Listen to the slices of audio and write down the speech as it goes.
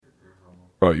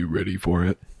Are you ready for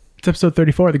it? It's episode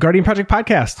 34 of the Guardian Project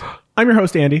podcast. I'm your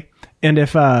host, Andy. And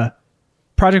if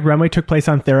Project Runway took place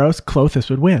on Theros, Klothys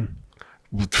would win.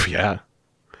 Yeah.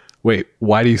 Wait,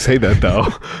 why do you say that, though?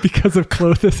 Because of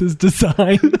Klothys'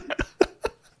 design.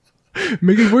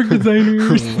 Make it work,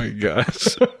 designers. Oh, my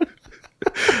gosh.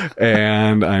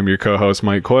 And I'm your co-host,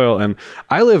 Mike Coyle. And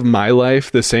I live my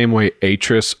life the same way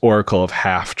Atris, Oracle of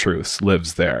Half-Truths,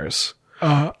 lives theirs.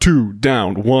 2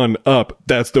 down, 1 up.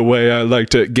 That's the way I like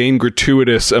to gain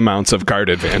gratuitous amounts of card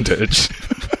advantage.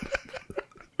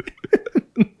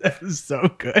 That is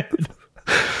so good.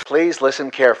 Please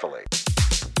listen carefully.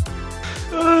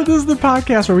 This is the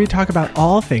podcast where we talk about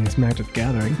all things Magic the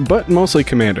Gathering. But mostly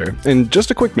Commander. And just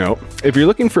a quick note, if you're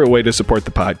looking for a way to support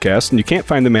the podcast and you can't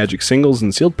find the Magic singles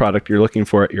and sealed product you're looking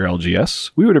for at your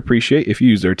LGS, we would appreciate if you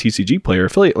use our TCG Player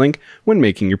affiliate link when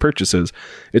making your purchases.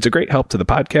 It's a great help to the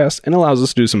podcast and allows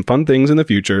us to do some fun things in the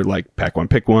future, like pack one,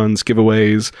 pick ones,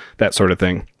 giveaways, that sort of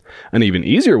thing. An even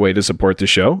easier way to support the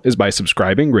show is by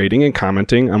subscribing, rating, and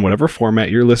commenting on whatever format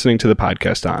you're listening to the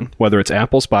podcast on. Whether it's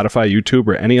Apple, Spotify, YouTube,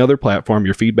 or any other platform,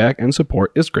 your feedback and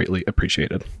support is greatly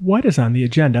appreciated. What is on the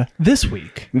agenda this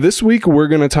week? This week, we're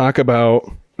going to talk about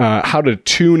how to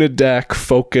tune a deck,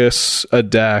 focus a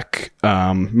deck,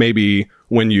 maybe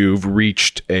when you've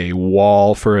reached a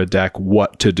wall for a deck,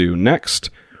 what to do next.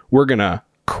 We're going to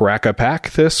crack a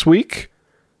pack this week,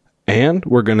 and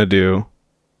we're going to do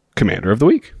Commander of the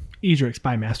Week. Edric,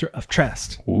 Spymaster of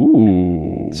Trest.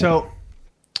 Ooh. So,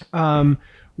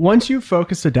 once you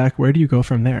focus a deck, where do you go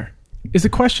from there? Is a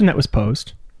question that was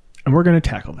posed, and we're going to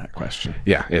tackle that question.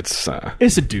 Yeah, it's a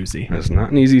doozy. It's not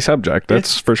an easy subject,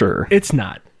 that's for sure. It's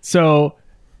not. So,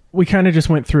 we kind of just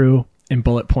went through and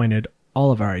bullet pointed all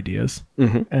of our ideas,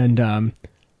 and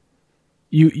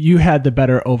you had the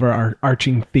better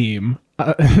overarching theme,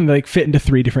 like fit into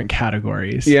 3 different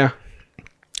categories. Yeah.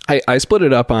 I split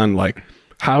it up on like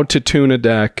how to tune a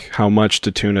deck, how much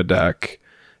to tune a deck,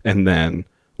 and then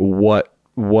what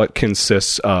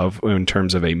consists of in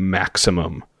terms of a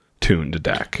maximum tuned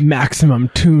deck. Maximum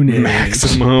tuning.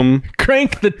 Maximum.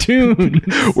 Crank the tune.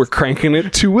 We're cranking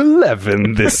it to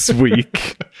 11 this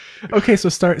week. Okay, so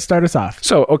start us off.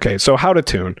 So how to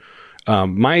tune.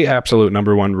 My absolute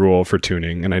number one rule for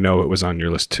tuning, and I know it was on your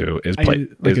list too, is play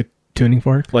a tuning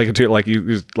fork. Like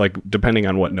depending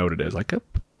on what note it is, like a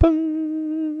bung.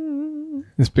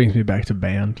 This brings me back to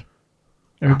band.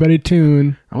 Everybody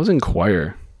tune. I was in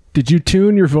choir. Did you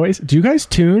tune your voice? Do you guys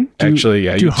tune? Actually,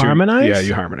 yeah. Do you harmonize? Yeah,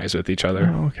 you harmonize with each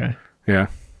other. Oh, okay. Yeah.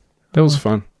 That was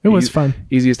fun. It was fun.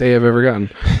 Easiest day I've ever gotten.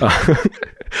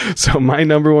 So my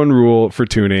number one rule for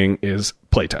tuning is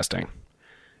playtesting.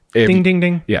 Ding, ding,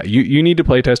 ding. Yeah, you need to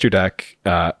playtest your deck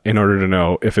in order to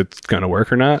know if it's going to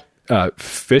work or not.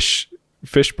 Fish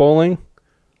bowling.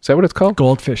 Is that what it's called?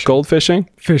 Goldfish. Goldfishing?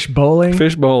 Fish bowling.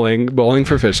 Fish bowling. Bowling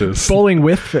for fishes. Bowling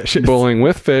with fishes. Bowling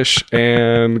with fish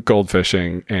and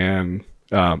goldfishing. And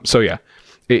so, yeah.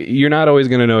 You're not always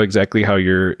going to know exactly how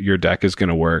your deck is going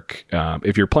to work.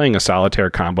 If you're playing a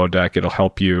solitaire combo deck, it'll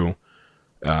help you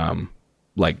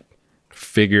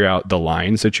figure out the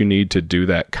lines that you need to do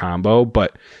that combo,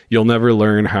 but you'll never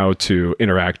learn how to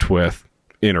interact with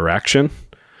interaction.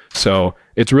 So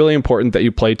it's really important that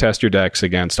you play test your decks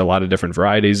against a lot of different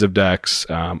varieties of decks.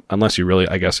 Unless you really,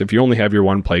 I guess, if you only have your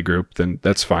one play group, then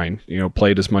that's fine.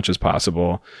 Play it as much as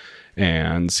possible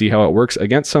and see how it works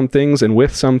against some things and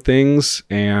with some things.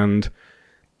 And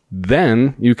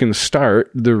then you can start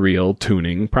the real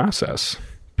tuning process.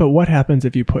 But what happens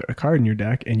if you put a card in your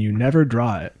deck and you never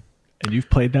draw it? And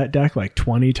you've played that deck like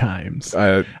 20 times.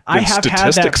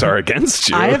 Statistics are against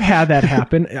you. I have had that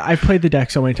happen. I've played the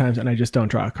deck so many times and I just don't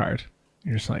draw a card.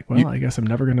 You're just like, I guess I'm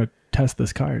never going to test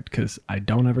this card because I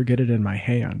don't ever get it in my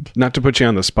hand. Not to put you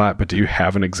on the spot, but do you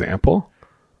have an example?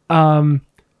 I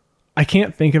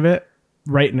can't think of it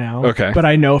right now. Okay. But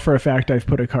I know for a fact I've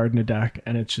put a card in a deck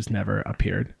and it's just never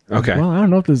appeared. Okay. Well, I don't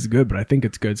know if this is good, but I think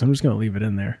it's good. So I'm just going to leave it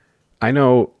in there. I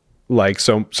know...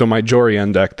 So my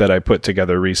Jorian deck that I put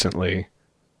together recently,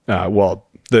 the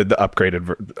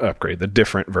the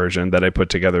different version that I put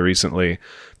together recently,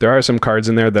 there are some cards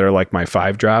in there that are like my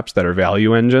 5-drops that are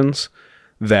value engines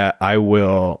that I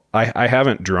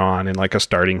haven't drawn in like a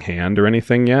starting hand or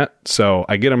anything yet. So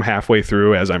I get them halfway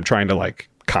through as I'm trying to like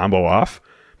combo off.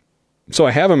 So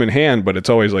I have them in hand, but it's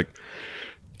always like,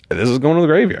 this is going to the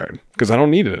graveyard because I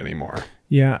don't need it anymore.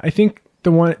 Yeah, I think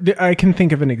the one I can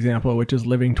think of an example, which is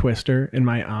Living Twister in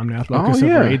my Omnath Locus of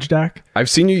Rage deck.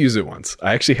 I've seen you use it once.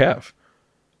 I actually have.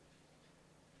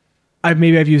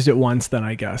 Maybe I've used it once then,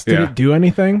 I guess. Did it do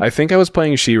anything? I think I was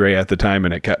playing Shirei at the time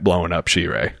and it kept blowing up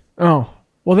Shirei. Oh.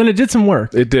 Well, then it did some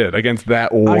work. It did against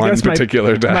that I one guess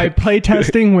particular deck. My play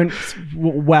testing went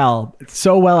well.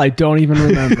 So well, I don't even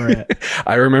remember it.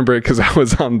 I remember it because I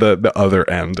was on the other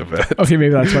end of it. Okay,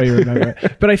 maybe that's why you remember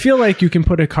it. But I feel like you can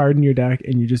put a card in your deck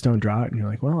and you just don't draw it, and you're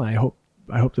like, well, I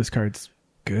hope this card's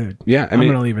good. Yeah, I'm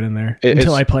gonna leave it in there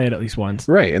until I play it at least once.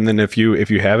 Right, and then if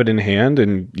you have it in hand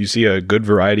and you see a good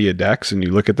variety of decks and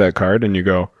you look at that card and you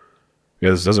go,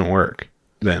 yeah, this doesn't work,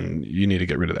 then you need to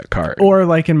get rid of that card. Or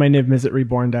like in my Niv Mizzet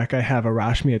Reborn deck, I have a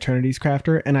Rashmi Eternity's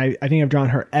Crafter, and I think I've drawn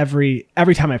her every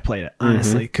time I've played it,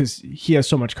 honestly, because he has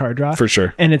so much card draw. For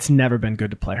sure. And it's never been good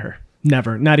to play her.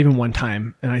 Never. Not even one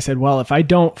time. And I said, well, if I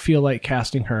don't feel like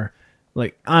casting her,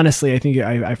 like, honestly, I think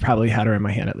I've probably had her in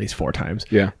my hand at least 4 times.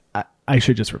 Yeah. I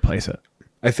should just replace it.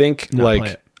 I think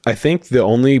I think the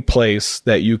only place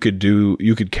that you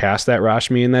could cast that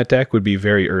Rashmi in that deck would be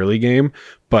very early game,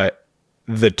 but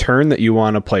the turn that you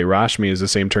want to play Rashmi is the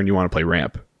same turn you want to play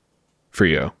Ramp for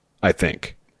you, I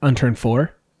think. On turn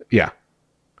 4? Yeah.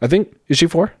 I think, is she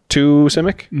 4? 2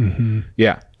 Simic? Mm-hmm.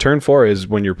 Yeah. Turn 4 is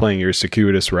when you're playing your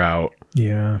circuitous route.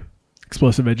 Yeah.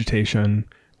 Explosive Vegetation.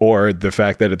 Or the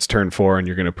fact that it's turn 4 and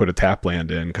you're going to put a tap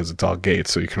land in because it's all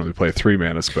gates, so you can only play a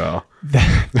 3-mana spell.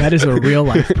 That is a real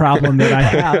life problem that I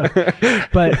have,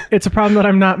 but it's a problem that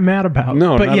I'm not mad about.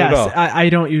 No, but not yes, at all. I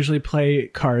don't usually play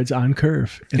cards on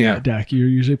curve in that deck. You're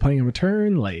usually playing them a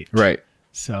turn late. Right.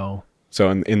 So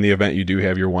in the event you do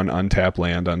have your one untapped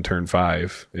land on turn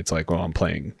 5, it's like, well, I'm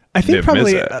playing. I think Niv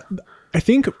probably... Mizzet. I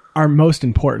think our most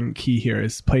important key here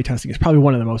is playtesting. It's probably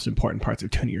one of the most important parts of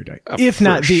tuning your deck. If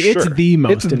not it's the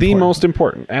most important. It's the most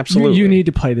important. Absolutely. You need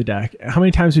to play the deck. How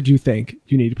many times would you think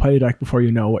you need to play the deck before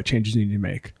you know what changes you need to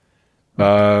make?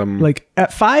 Like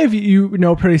at 5, you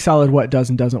know pretty solid what does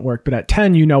and doesn't work, but at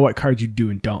 10, you know what cards you do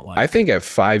and don't like. I think at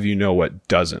 5, you know what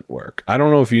doesn't work. I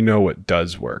don't know if you know what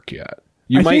does work yet.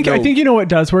 I think you know what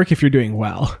does work if you're doing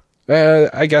well.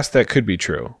 I guess that could be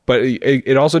true, but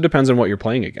it also depends on what you're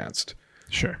playing against.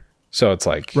 Sure. So it's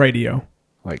like radio.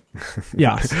 Like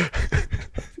yes.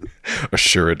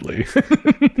 Assuredly.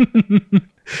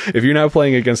 If you're not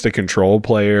playing against a control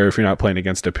player, if you're not playing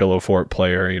against a pillow fort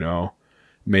player, you know,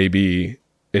 maybe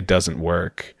it doesn't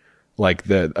work. Like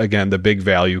the big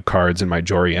value cards in my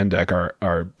Jorien deck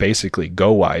are basically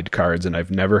go wide cards, and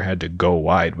I've never had to go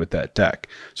wide with that deck.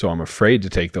 So I'm afraid to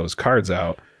take those cards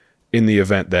out in the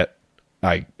event that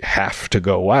I have to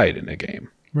go wide in a game.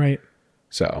 Right.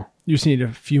 So you just need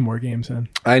a few more games then.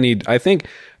 I think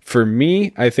for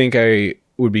me, I think I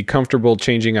would be comfortable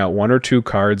changing out 1 or 2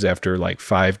 cards after like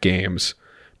 5 games,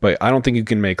 but I don't think you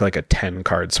can make like a 10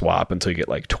 card swap until you get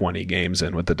like 20 games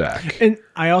in with the deck. And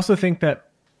I also think that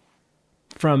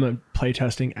from a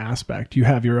playtesting aspect, you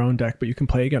have your own deck, but you can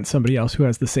play against somebody else who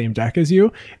has the same deck as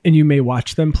you, and you may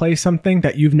watch them play something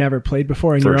that you've never played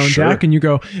before in your own deck, and you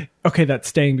go, okay, that's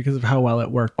staying because of how well it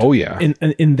worked. Oh yeah,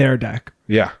 in their deck.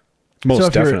 Yeah,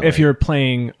 most definitely. If you're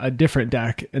playing a different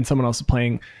deck and someone else is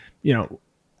playing, you know,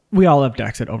 we all have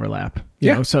decks that overlap.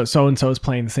 You know, so and so is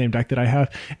playing the same deck that I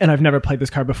have, and I've never played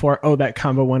this card before. Oh, that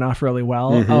combo went off really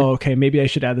well. Mm-hmm. Oh, okay, maybe I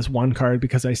should add this one card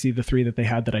because I see the 3 that they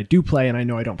had that I do play, and I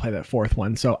know I don't play that 4th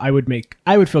one. So I would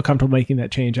feel comfortable making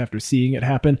that change after seeing it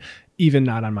happen, even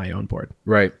not on my own board.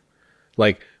 Right,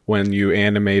 like when you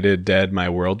animated Dead My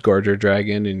World Gorger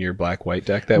Dragon in your black-white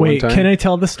deck one time. Can I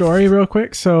tell the story real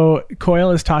quick? So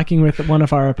Coyle is talking with one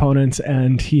of our opponents,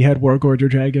 and he had World Gorger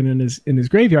Dragon in his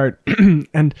graveyard,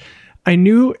 and I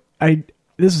knew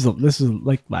this was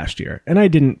like last year, and I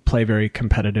didn't play very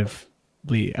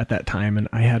competitively at that time, and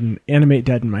I had an Animate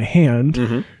Dead in my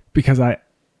hand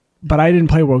but I didn't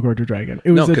play World Gorger Dragon.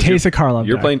 It was a Teysa Karlov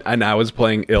You're deck. playing, and I was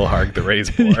playing Ilharg the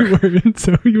Razeboar.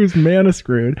 So he was mana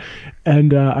screwed,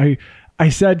 and I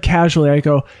said casually, I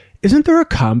go, isn't there a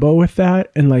combo with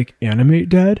that and like Animate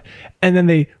Dead? And then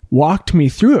they walked me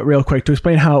through it real quick to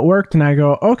explain how it worked, and I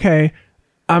go, okay,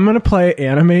 I'm gonna play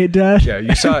Animate Dead. Yeah,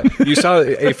 you saw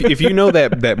if you know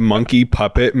that monkey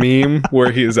puppet meme where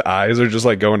his eyes are just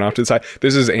like going off to the side.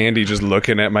 This is Andy just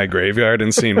looking at my graveyard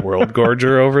and seeing World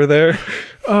Gorger over there.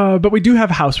 But we do have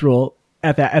house rule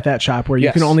at that shop where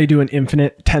you can only do an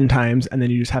infinite 10 times, and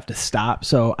then you just have to stop.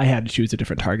 So I had to choose a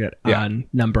different target on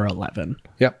number 11.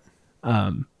 Yep.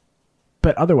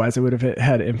 But otherwise, I would have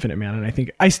had infinite mana, and I think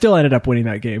I still ended up winning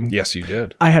that game. Yes, you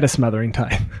did. I had a smothering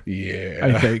time. Yeah.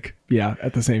 I think. Yeah,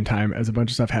 at the same time as a bunch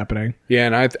of stuff happening. Yeah,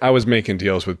 and I was making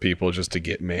deals with people just to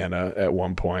get mana at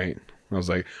one point. I was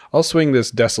like, I'll swing this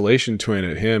Desolation Twin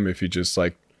at him if you just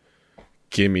like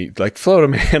give me like float a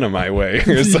mana my way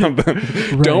or something.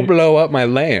 Right. Don't blow up my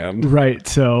land. Right.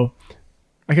 So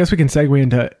I guess we can segue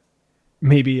into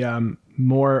maybe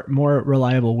more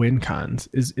reliable win cons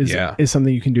is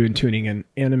something you can do in tuning, and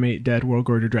Animate Dead World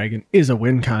Gorger Dragon is a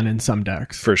win con in some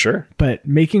decks. For sure. But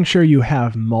making sure you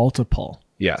have multiple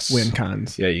Yes. win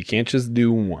cons. Yeah, you can't just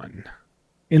do one.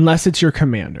 Unless it's your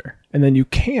commander. And then you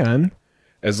can.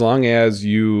 As long as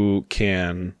you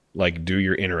can like do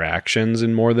your interactions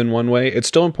in more than one way, it's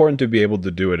still important to be able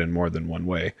to do it in more than one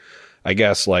way. I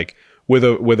guess like with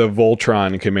a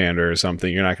Voltron commander or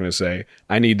something, you're not going to say,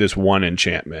 I need this one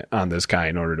enchantment on this guy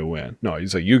in order to win. No, you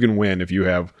say you can win if you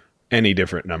have any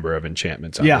different number of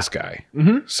enchantments on this guy.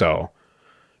 Mm-hmm. So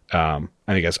I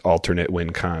guess alternate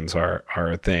win cons are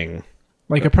a thing.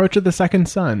 Like Approach of the Second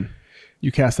Sun.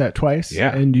 You cast that twice,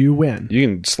 and you win. You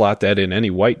can slot that in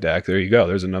any white deck. There you go.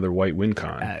 There's another white win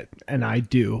con. And I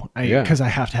do. Because I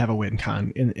have to have a win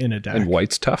con in a deck. And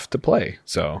white's tough to play.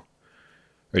 So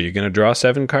are you going to draw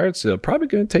 7 cards? It'll probably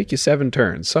going to take you 7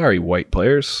 turns. Sorry, white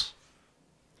players.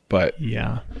 But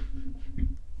yeah.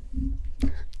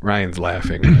 Ryan's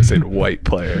laughing when I said white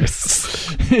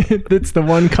players. That's the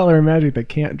one color in Magic that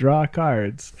can't draw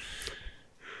cards.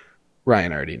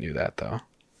 Ryan already knew that, though.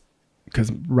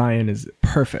 Because Ryan is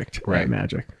perfect at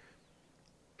Magic.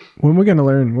 When are we gonna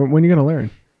learn? When are you gonna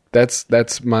learn?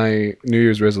 That's my New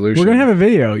Year's resolution. We're gonna have a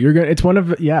video. It's one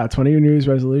of your New Year's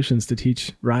resolutions to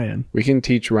teach Ryan. We can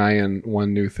teach Ryan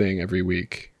one new thing every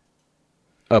week.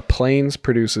 A Plains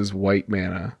produces white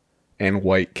mana, and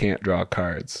white can't draw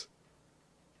cards.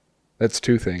 That's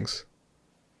 2 things.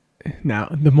 Now,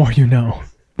 the more you know,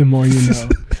 the more you know.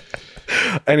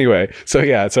 Anyway,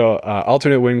 so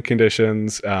alternate win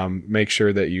conditions. Make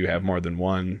sure that you have more than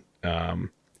one.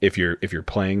 If you're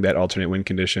playing that alternate win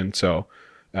condition. So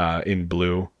in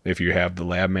blue, if you have the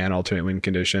Lab Man alternate win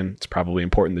condition, it's probably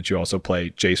important that you also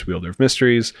play Jace, Wielder of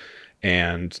Mysteries,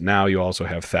 and now you also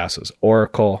have Thassa's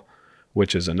Oracle,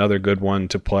 which is another good one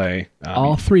to play.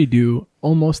 All 3 do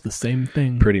almost the same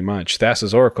thing. Pretty much.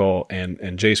 Thassa's Oracle and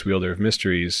Jace, Wielder of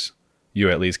Mysteries, you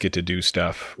at least get to do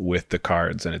stuff with the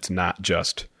cards, and it's not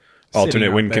just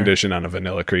alternate win condition on a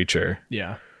vanilla creature.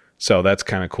 Yeah. So that's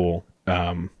kind of cool.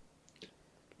 As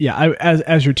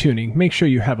you're tuning, make sure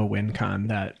you have a win con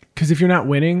because if you're not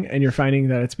winning and you're finding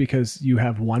that it's because you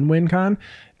have one win con,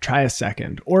 try a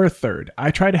second or a third.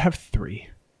 I try to have 3.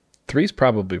 3's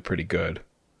probably pretty good.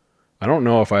 I don't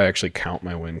know if I actually count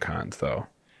my win cons, though.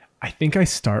 I think I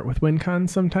start with win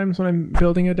cons sometimes when I'm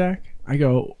building a deck. I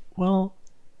go, well,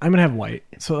 I'm going to have white,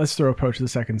 so let's throw Approach of the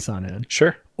Second Sun in.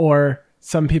 Sure. Or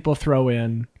some people throw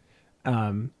in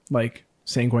like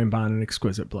Sanguine Bond and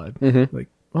Exquisite Blood. Mm-hmm. Like,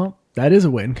 well, that is a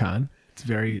win con. It's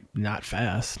very not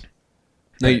fast.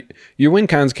 Now, your win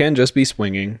cons can just be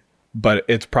swinging, but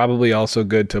it's probably also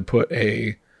good to put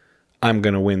I'm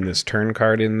going to win this turn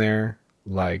card in there,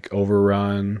 like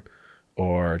Overrun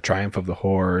or Triumph of the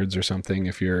Hordes or something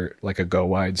if you're like a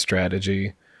go-wide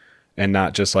strategy, and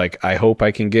not just like, I hope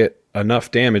I can get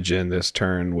enough damage in this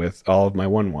turn with all of my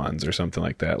 1/1s or something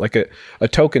like that. Like a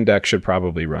token deck should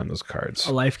probably run those cards.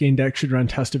 A life gain deck should run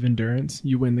Test of Endurance.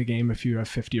 You win the game if you have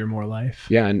 50 or more life.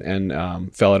 Yeah, and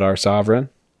Felidar Sovereign.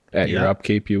 At your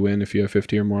upkeep, you win if you have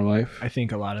 50 or more life. I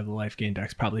think a lot of the life gain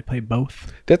decks probably play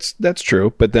both. That's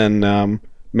true, but then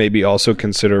maybe also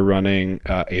consider running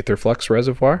Aetherflux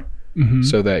Reservoir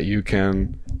so that you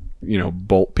can,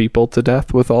 bolt people to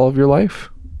death with all of your life.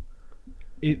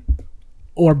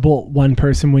 Or bolt one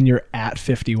person when you're at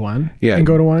 51 and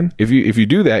go to 1. If you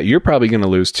do that, you're probably going to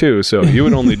lose too. So you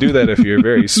would only do that if you're a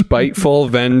very spiteful,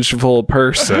 vengeful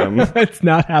person. It's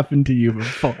not happened to you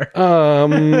before.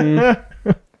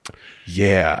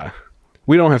 Yeah.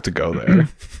 We don't have to go there.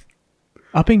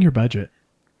 Upping your budget.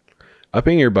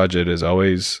 Upping your budget is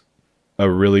always a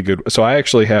really good... So I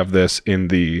actually have this in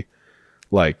the...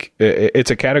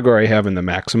 it's a category I have in the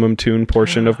maximum tune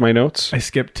portion of my notes. I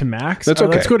skipped to max. That's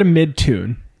okay. Let's go to mid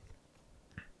tune.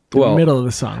 The middle of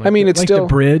the song. It's like still the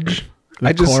bridge,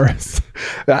 the chorus.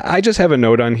 I just have a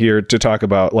note on here to talk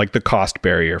about like the cost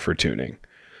barrier for tuning.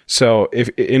 So if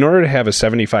in order to have a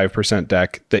 75%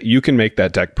 deck, that you can make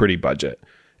that deck pretty budget.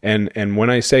 And when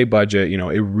I say budget,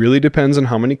 it really depends on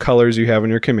how many colors you have in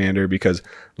your commander, because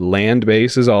land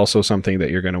base is also something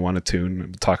that you're going to want to tune.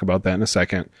 We'll talk about that in a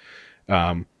second.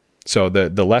 So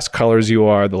the less colors you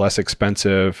are, the less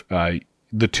expensive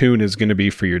the tune is going to be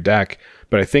for your deck.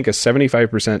 But I think a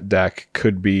 75% deck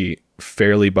could be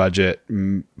fairly budget.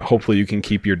 Hopefully you can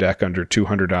keep your deck under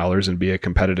 $200 and be a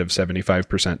competitive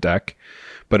 75% deck.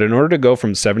 But in order to go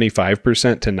from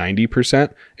 75% to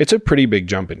 90%, it's a pretty big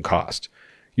jump in cost.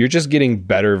 You're just getting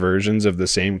better versions of the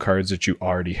same cards that you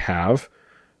already have.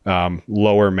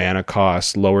 Lower mana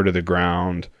costs, lower to the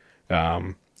ground,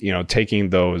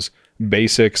 taking those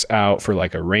basics out for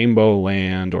like a rainbow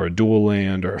land or a dual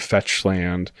land or a fetch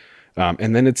land.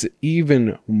 And then it's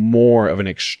even more of an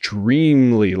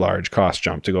extremely large cost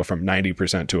jump to go from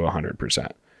 90% to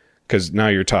 100%. Because now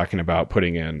you're talking about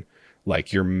putting in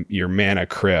like your mana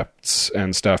crypts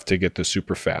and stuff to get the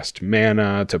super fast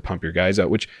mana to pump your guys out,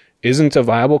 which isn't a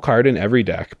viable card in every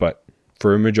deck, but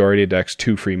for a majority of decks,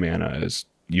 2 free mana is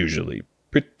usually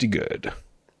pretty good.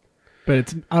 But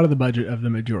it's out of the budget of the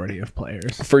majority of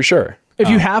players. For sure. If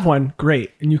you have one,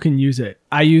 great, and you can use it.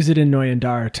 I use it in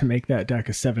Noyandar to make that deck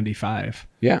a 75.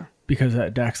 Yeah. Because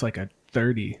that deck's like a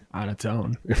 30 on its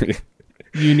own.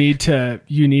 You need to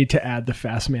add the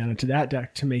fast mana to that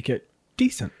deck to make it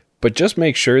decent. But just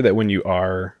make sure that when you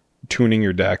are tuning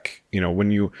your deck, you know,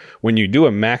 when you do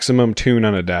a maximum tune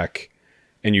on a deck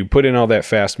and you put in all that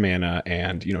fast mana,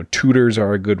 and, you know, tutors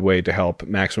are a good way to help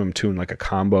maximum tune like a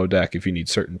combo deck if you need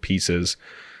certain pieces.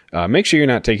 Make sure you're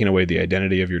not taking away the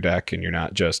identity of your deck and you're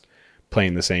not just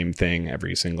playing the same thing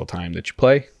every single time that you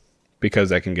play, because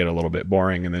that can get a little bit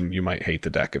boring and then you might hate the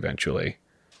deck eventually.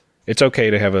 It's okay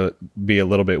to be a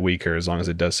little bit weaker as long as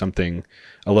it does something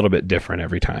a little bit different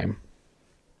every time.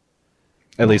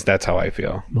 At least that's how I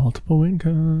feel. Multiple win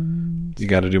cons. You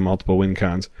got to do multiple win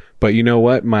cons. But you know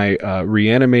what? My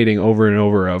reanimating over and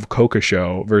over of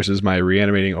Kokosho versus my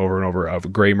reanimating over and over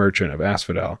of Grey Merchant of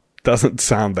Asphodel doesn't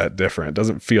sound that different.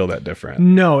 Doesn't feel that different.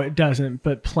 No, it doesn't.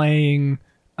 But playing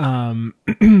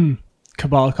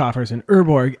Cabal Coffers and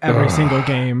Urborg every single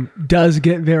game does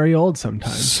get very old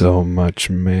sometimes. So much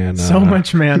mana. So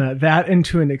much mana. That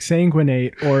into an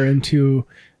Exsanguinate or into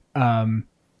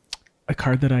a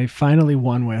card that I finally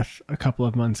won with a couple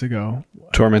of months ago.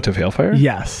 Torment of Hailfire?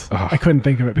 Yes. I couldn't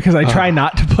think of it because I try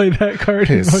not to play that card.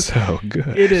 It's so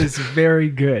good. It is very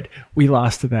good. We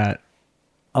lost to that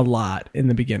a lot in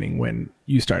the beginning when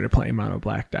you started playing mono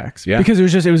black decks. Yeah. Because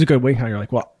it was a good win con. You're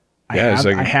like, well, I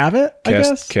have it, I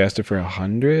guess. Cast it for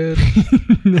 100.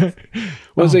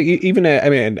 Was it even?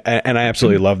 And I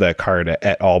absolutely love that card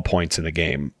at all points in the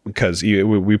game, because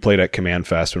we played at Command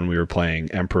Fest when we were playing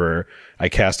Emperor. I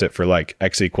cast it for like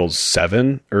X equals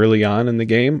 7 early on in the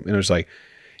game, and it was like,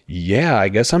 yeah, I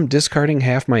guess I'm discarding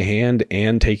half my hand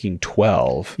and taking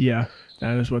 12. Yeah,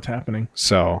 that is what's happening.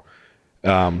 So,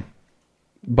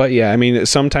 but yeah, I mean,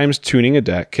 sometimes tuning a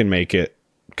deck can make it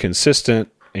consistent,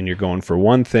 and you're going for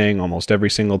one thing almost every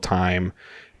single time,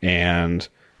 and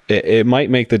it might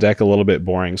make the deck a little bit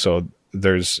boring. So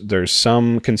there's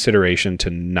some consideration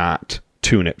to not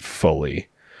tune it fully,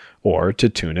 or to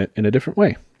tune it in a different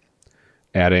way.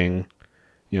 Adding,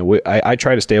 you know, I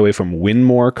try to stay away from win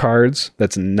more cards.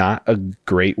 That's not a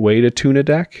great way to tune a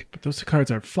deck. But those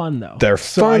cards are fun though. They're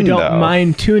so fun. I don't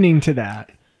mind tuning to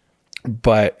that.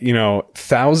 But, you know,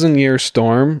 1,000-Year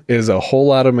Storm is a whole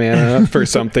lot of mana for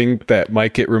something that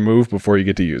might get removed before you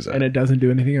get to use it. And it doesn't do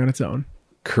anything on its own.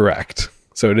 Correct.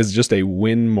 So it is just a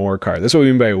win more card. That's what we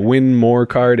mean by a win more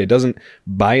card. It doesn't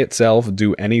by itself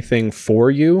do anything for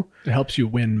you. It helps you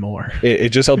win more. It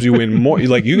just helps you win more.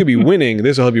 Like, you could be winning.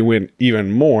 This will help you win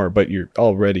even more, but you're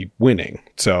already winning.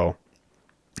 So,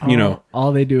 you know,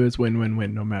 all they do is win,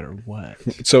 no matter what.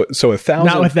 So 1,000.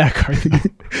 Not with that card.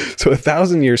 So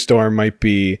 1,000-Year Storm might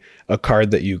be a card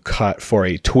that you cut for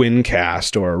a twin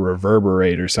cast or a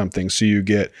reverberate or something, so you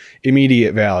get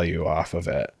immediate value off of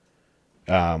it.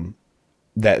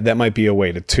 That might be a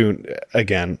way to tune.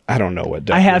 Again, I don't know what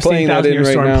deck I have seen 1,000-Year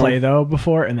Storm now. play though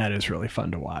before, and that is really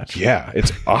fun to watch. Yeah,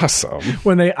 it's awesome.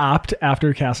 When they opt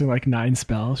after casting like 9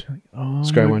 spells, you're like, oh,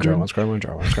 scry one, draw one, scry one,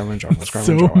 draw one, scry one, draw one, scry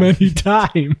so one, draw one. many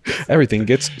times. Everything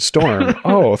gets Storm.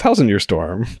 Oh, 1,000-Year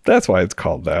Storm. That's why it's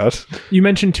called that. You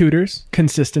mentioned tutors,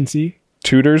 consistency.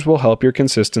 Tutors will help your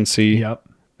consistency.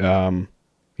 Yep.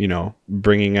 You know,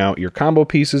 bringing out your combo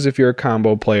pieces if you're a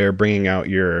combo player, bringing out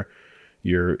your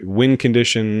win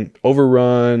condition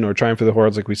Overrun or Triumph of the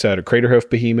Hordes, like we said, or Craterhoof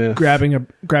Behemoth.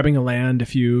 Grabbing a land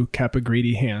if you kept a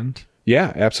greedy hand.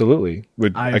 Yeah, absolutely.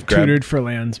 I've tutored for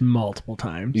lands multiple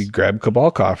times. You grab Cabal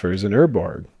Coffers and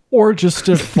Urborg. Or just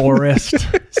a forest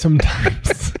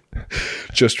sometimes.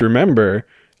 Just remember,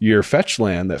 your fetch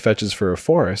land that fetches for a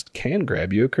forest can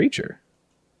grab you a creature.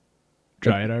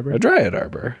 Dryad Arbor? A Dryad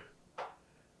Arbor.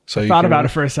 So I thought about it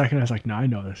for a second. I was like, no, I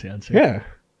know this answer. Yeah.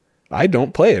 I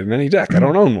don't play it in any deck. I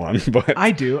don't own one, but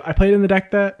I do. I played in the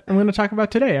deck that I'm going to talk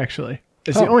about today, actually.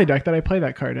 It's the only deck that I play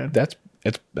that card in. That's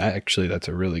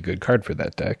a really good card for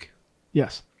that deck.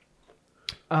 Yes.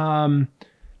 Part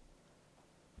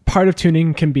of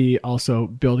tuning can be also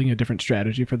building a different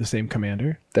strategy for the same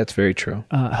commander. That's very true.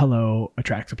 Hello,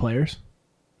 Atraxa players.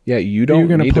 Yeah, you don't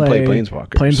need to play Planeswalkers.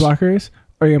 Planeswalkers?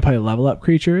 Or you're going to play level up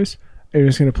creatures? Are you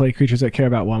just going to play creatures that care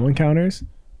about 1/1 counters?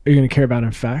 Are you going to care about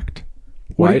Infect?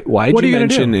 Why did what are you you gonna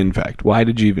mention do? Infect? Why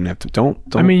did you even have to? Don't.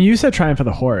 I mean, you said Triumph of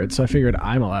the Horde, so I figured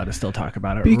I'm allowed to still talk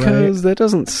about it, because that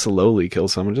doesn't slowly kill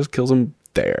someone; it just kills them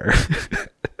there.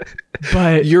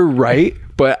 But You're right,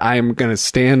 but I'm gonna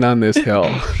stand on this hill.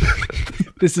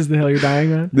 this is the hill you're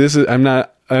dying on. This is. I'm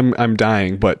not. I'm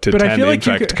dying, but to 10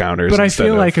 infect counters. But I instead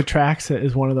feel of, like Atraxa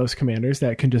is one of those commanders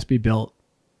that can just be built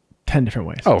 10 different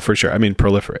ways. Oh, for sure. I mean,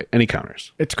 proliferate any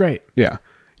counters. It's great. Yeah,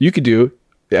 you could do.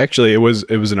 Actually, it was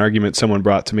an argument someone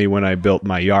brought to me when I built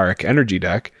my Yarick energy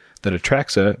deck that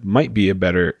Atraxa might be a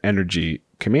better energy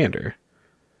commander,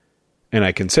 and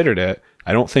I considered it.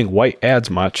 I don't think white adds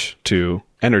much to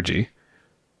energy.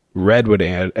 Red would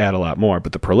add a lot more,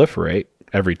 but the proliferate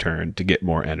every turn to get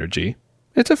more energy.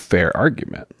 It's a fair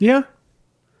argument. Yeah.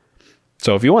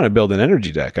 So if you want to build an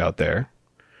energy deck out there,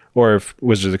 or if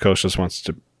Wizards of the Coast just wants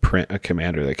to print a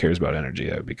commander that cares about energy,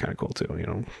 that would be kind of cool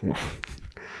too,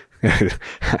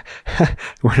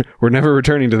 we're never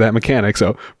returning to that mechanic,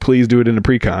 so please do it in a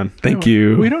precon. Thank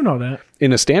you. We don't know that.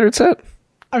 In a standard set,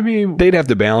 I mean, they'd have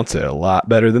to balance it a lot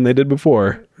better than they did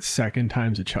before. second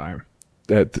time's a charm.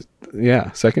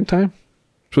 Second time?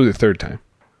 Supposed the third time.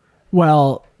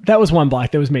 Well, that was one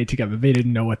block that was made together. They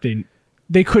didn't know what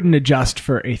they couldn't adjust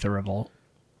for Aether Revolt.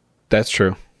 That's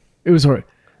true. It was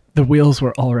the wheels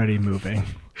were already moving.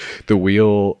 The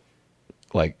wheel,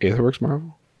 like Aetherworks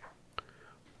Marvel?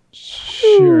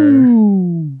 Sure.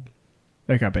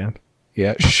 That got banned.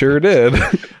 Yeah, sure did.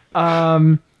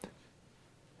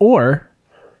 Or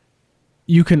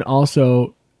you can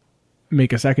also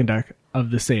make a second deck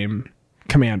of the same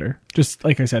commander, just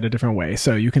like I said, a different way.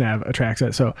 So you can have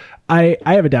Atraxa. So I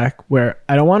have a deck where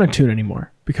I don't want to tune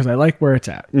anymore because I like where it's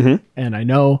at. And I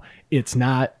know it's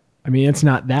not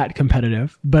that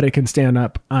competitive, but it can stand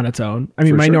up on its own. I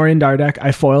mean, my Norian Dar deck,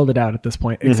 I foiled it out at this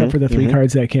point, except for the 3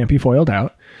 cards that can't be foiled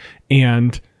out.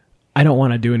 And I don't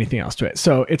want to do anything else to it.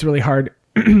 So it's really hard.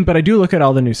 But I do look at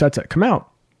all the new sets that come out.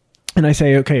 And I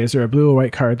say, okay, is there a blue or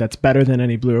white card that's better than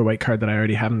any blue or white card that I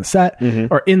already have in the set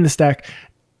or in this deck?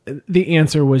 The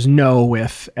answer was no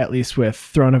at least with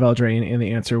Throne of Eldraine, and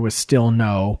the answer was still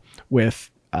no with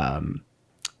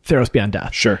Theros Beyond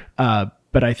Death. Sure.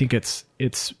 But I think it's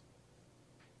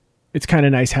kind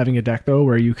of nice having a deck though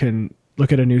where you can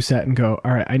look at a new set and go,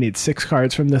 all right, I need 6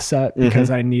 cards from this set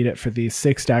because I need it for these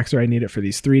 6 decks or I need it for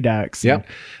these 3 decks. Yeah.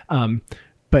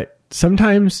 But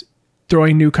sometimes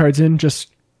throwing new cards in just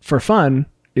for fun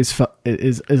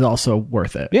is also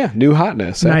worth it. Yeah, new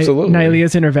hotness. Absolutely.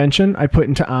 Nylea's Intervention I put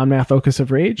into Onmath Ocus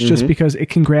of Rage just because it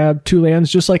can grab 2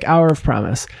 lands just like Hour of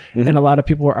Promise. And a lot of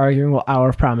people were arguing, well, Hour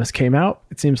of Promise came out.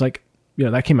 It seems like,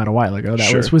 that came out a while ago.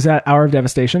 That was that Hour of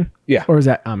Devastation? Yeah. Or was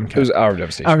that It was Hour of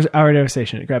Devastation. Hour of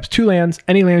Devastation. It grabs 2 lands,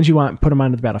 any lands you want, put them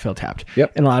onto the battlefield tapped.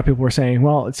 Yep. And a lot of people were saying,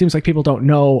 well, it seems like people don't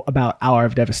know about Hour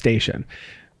of Devastation.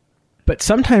 But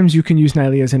sometimes you can use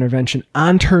Nylea's Intervention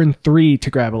on turn 3 to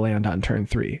grab a land on turn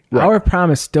 3. Right. Hour of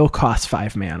Promise still costs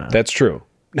 5 mana. That's true.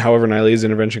 However, Nylea's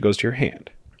Intervention goes to your hand.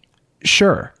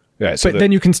 Sure. Yeah, so but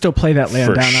then you can still play that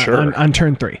land For down sure. on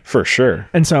turn 3. For sure.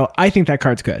 And so I think that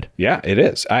card's good. Yeah, it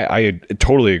is. I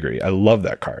totally agree. I love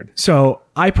that card. So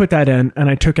I put that in and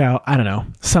I took out, I don't know,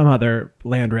 some other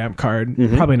land ramp card.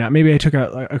 Probably not. Maybe I took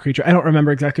out a creature. I don't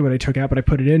remember exactly what I took out, but I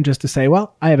put it in just to say,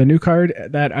 well, I have a new card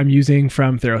that I'm using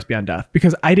from Theros Beyond Death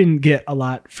because I didn't get a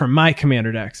lot from my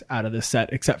commander decks out of this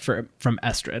set except for from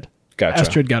Estrid. Gotcha.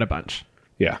 Estrid got a bunch.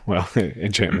 Yeah, well,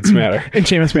 enchantments matter.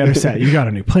 Enchantments matter set. You got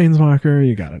a new Planeswalker.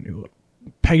 You got a new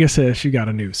Pegasus. You got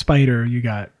a new Spider. You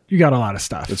got a lot of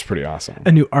stuff. That's pretty awesome.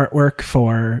 A new artwork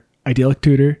for Idyllic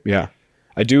Tutor. Yeah.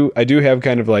 I do have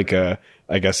kind of like a,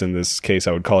 I guess in this case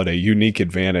I would call it a unique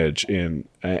advantage in,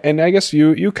 and I guess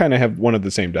you kind of have one of the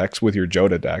same decks with your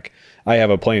Joda deck. I have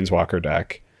a Planeswalker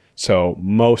deck. So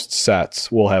most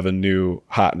sets will have a new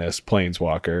hotness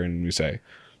Planeswalker and we say,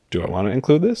 do I want to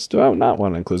include this? Do I not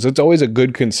want to include this? It's always a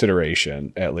good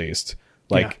consideration, at least.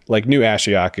 Like new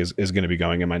Ashiok is going to be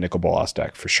going in my Nicol Bolas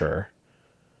deck for sure.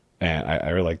 And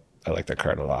I like that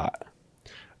card a lot.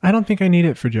 I don't think I need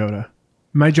it for Joda.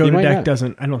 My Joda deck not.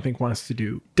 doesn't want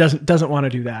to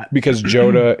do that. Because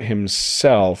Joda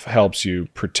himself helps you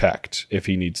protect if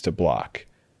he needs to block.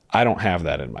 I don't have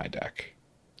that in my deck.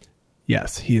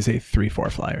 Yes, he is a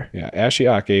 3/4 flyer. Yeah,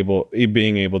 Ashiok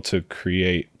being able to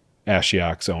create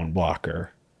Ashiok's own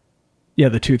blocker. Yeah,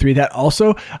 the 2/3. That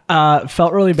also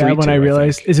felt really bad 3/2, when I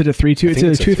realized, is it a 3/2? It's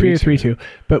either 2/3 or 3/2.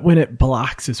 But when it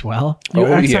blocks as well,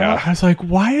 yeah. I was like,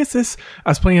 why is this?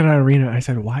 I was playing it on Arena. And I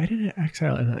said, why did it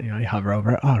exile? And then, I hover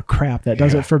over it. Oh, crap. That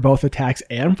does it for both attacks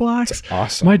and blocks. That's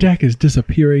awesome. My deck is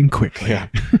disappearing quickly. Yeah.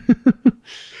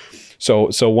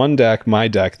 So one deck, my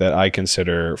deck that I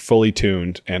consider fully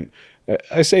tuned, and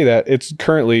I say that it's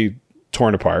currently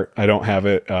torn apart. I don't have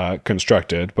it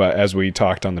constructed, but as we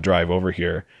talked on the drive over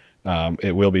here,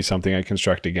 it will be something I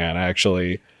construct again. I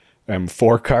actually am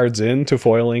 4 cards into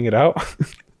foiling it out.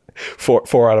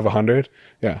 4 out of 100.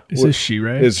 Yeah. Is this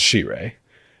Shirei? Is Shirei.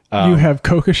 You have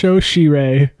Kokusho,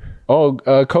 Shirei. Oh,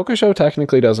 Kokusho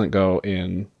technically doesn't go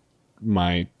in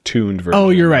my tuned version. Oh,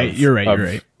 you're right.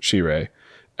 of Shirei.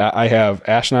 I have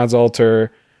Ashnod's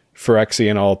Altar,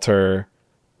 Phyrexian Altar,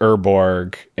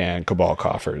 Urborg, and Cabal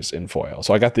Coffers in foil.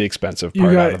 So I got the expensive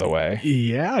part out of the way.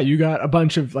 Yeah, you got a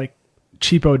bunch of like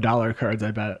cheapo dollar cards,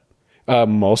 I bet.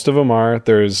 Most of them are.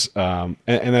 There's and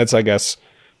that's, I guess,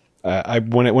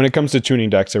 when it comes to tuning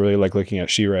decks, I really like looking at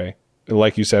Shirei.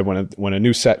 Like you said, when a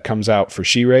new set comes out for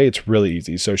Shirei, it's really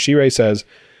easy. So Shirei says,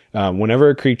 whenever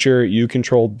a creature you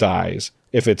control dies,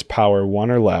 if it's power 1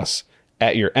 or less,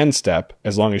 at your end step,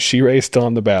 as long as Shirei is still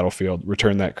on the battlefield,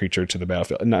 return that creature to the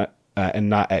battlefield, and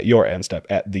not at your end step,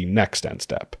 at the next end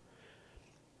step.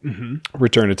 Mm-hmm.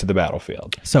 Return it to the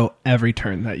battlefield. So every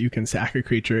turn that you can sack a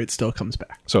creature, it still comes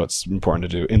back. So it's important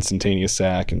to do instantaneous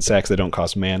sack, and sacks that don't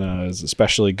cost mana is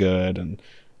especially good, and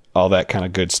all that kind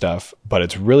of good stuff. But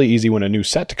it's really easy when a new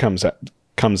set comes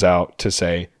out to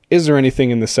say, is there anything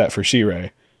in the set for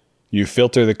Shirei? You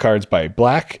filter the cards by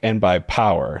black and by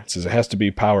power. It says it has to be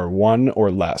power 1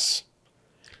 or less.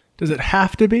 Does it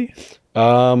have to be?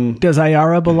 Does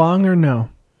Ayara belong or no?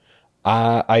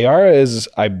 Ayara is,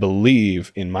 I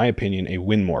believe, in my opinion, a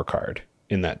win more card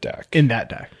in that deck.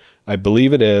 I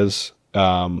believe it is.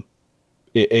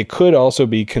 It could also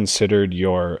be considered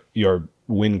your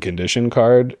win condition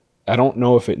card. I don't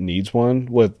know if it needs one.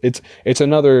 It's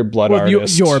another Blood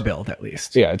Artist. Your build, at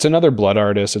least. Yeah, it's another Blood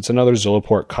Artist. It's another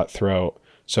Zulaport Cutthroat.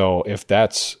 So if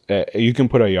that's... you can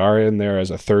put Ayara in there as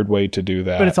a third way to do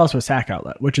that. But it's also a sack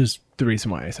outlet, which is the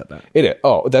reason why I said that. It is.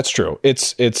 Oh, that's true.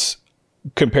 It's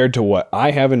compared to what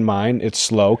I have in mind, it's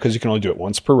slow because you can only do it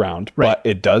once per round. Right. But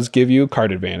it does give you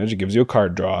card advantage. It gives you a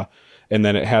card draw. And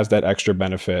then it has that extra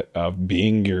benefit of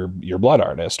being your Blood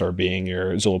Artist or being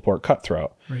your Zulaport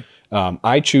Cutthroat. Right.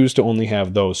 I choose to only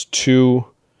have those 2.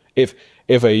 If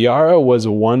Ayara was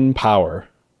 1 power,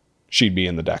 she'd be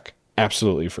in the deck.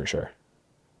 Absolutely, for sure.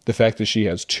 The fact that she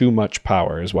has too much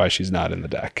power is why she's not in the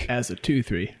deck. As a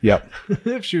 2/3. Yep.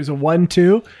 If she was a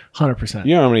 1/2, 100%.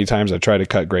 You know how many times I tried to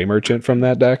cut Grey Merchant from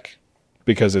that deck?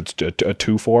 Because it's a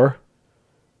 2/4?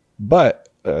 But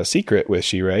a secret with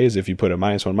Shirei is if you put a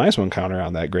 -1/-1 counter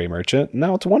on that Grey Merchant,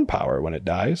 now it's 1 power when it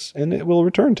dies, and it will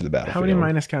return to the battlefield. How many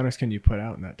minus counters can you put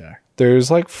out in that deck? There's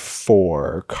like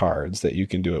 4 cards that you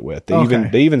can do it with.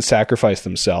 They even sacrifice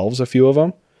themselves, a few of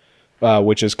them,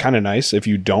 which is kind of nice. If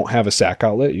you don't have a sack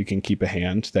outlet, you can keep a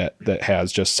hand that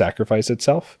has just sacrifice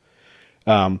itself.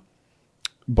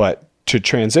 But to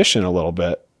transition a little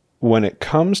bit, when it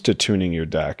comes to tuning your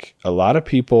deck, a lot of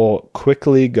people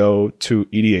quickly go to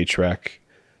EDH Rec.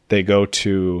 They go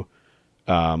to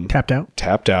Tapped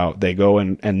Out. They go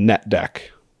and net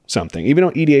deck something. Even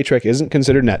though EDH Rec isn't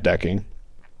considered net decking.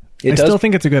 I still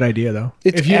think it's a good idea, though.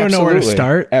 If you don't know where to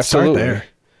start there.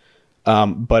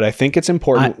 But I think it's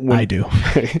important. I do.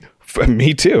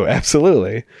 Me too.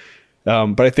 Absolutely.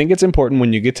 But I think it's important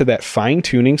when you get to that fine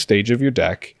tuning stage of your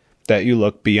deck that you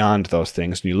look beyond those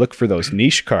things and you look for those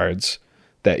niche cards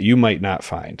that you might not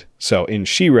find. So in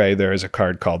Shirei, there is a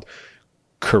card called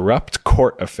Corrupt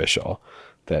Court Official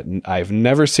that I've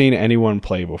never seen anyone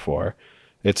play before.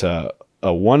 It's a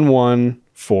 1/1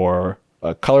 for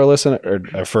a colorless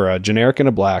or for a generic and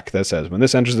a black that says when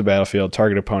this enters the battlefield,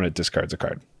 target opponent discards a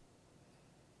card.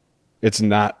 It's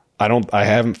not. I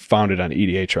haven't found it on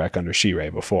EDH Rec under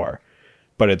Shirei before,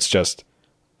 but it's just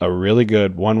a really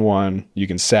good 1/1. You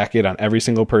can sack it on every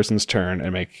single person's turn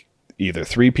and make either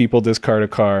 3 people discard a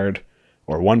card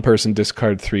or 1 person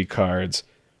discard 3 cards.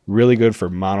 Really good for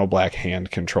mono black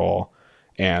hand control.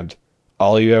 And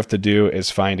all you have to do is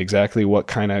find exactly what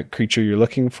kind of creature you're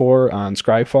looking for on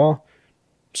Scryfall.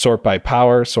 Sort by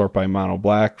power, sort by mono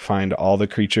black, find all the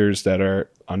creatures that are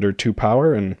under 2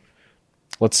 power, and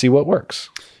let's see what works.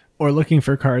 Or looking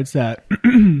for cards that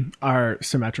are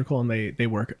symmetrical and they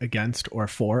work against or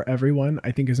for everyone,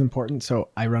 I think is important. So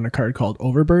I run a card called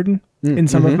Overburden in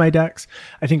some of my decks.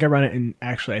 I think I run it in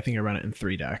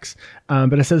 3 decks.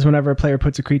 But it says whenever a player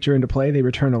puts a creature into play, they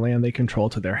return a land they control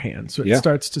to their hand. So it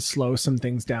starts to slow some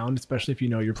things down, especially if you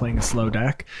know you're playing a slow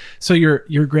deck. So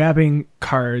you're grabbing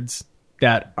cards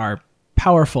that are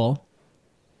powerful,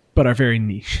 but are very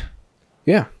niche.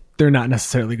 Yeah. They're not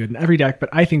necessarily good in every deck, but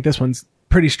I think this one's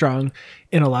pretty strong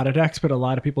in a lot of decks, but a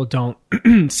lot of people don't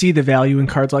see the value in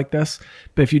cards like this.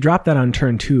 But if you drop that on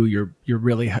turn 2, you're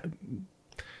really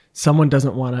someone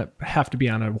doesn't want to have to be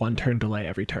on a 1-turn delay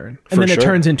every turn. And then sure. it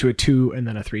turns into a 2 and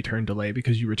then a 3-turn delay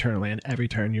because you return a land every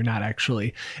turn. You're not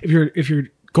actually, if your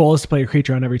goal is to play a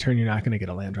creature on every turn, you're not going to get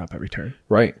a land drop every turn.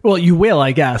 Right. Well, you will,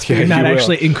 I guess, but you're not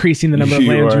actually increasing the number of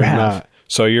lands you have. Not.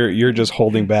 So you're just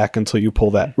holding back until you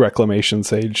pull that Reclamation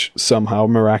Sage somehow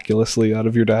miraculously out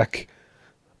of your deck.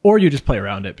 Or you just play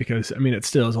around it because, I mean, it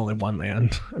still is only 1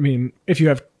 land. I mean, if you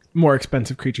have more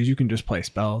expensive creatures, you can just play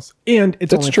spells. And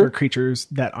it's only for creatures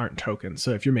that aren't tokens.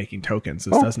 So if you're making tokens,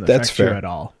 this doesn't affect you at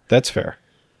all. That's fair.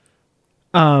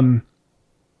 I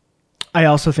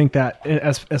also think that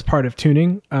as part of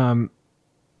tuning,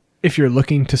 if you're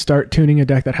looking to start tuning a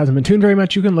deck that hasn't been tuned very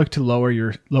much, you can look to lower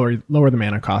the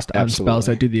mana cost on spells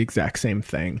that do the exact same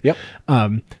thing. Yep.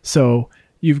 So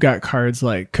you've got cards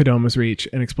like Kodoma's Reach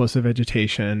and Explosive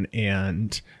Vegetation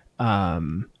and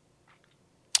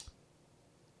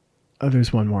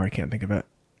there's one more, I can't think of it.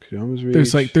 Kodoma's Reach,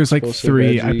 there's like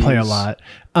 3 I play a lot.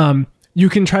 You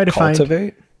can try to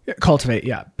Cultivate? Cultivate,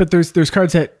 yeah. But there's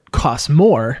cards that cost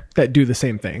more that do the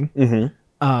same thing.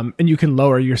 Mm-hmm. And you can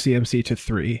lower your CMC to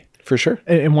 3. For sure.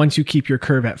 And once you keep your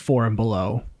curve at 4 and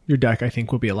below, your deck, I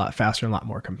think, will be a lot faster and a lot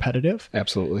more competitive.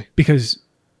 Absolutely. Because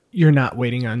you're not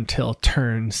waiting until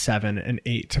turn 7 and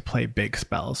 8 to play big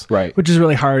spells. Right. Which is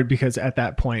really hard because at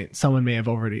that point, someone may have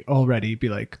already be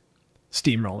like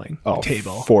steamrolling the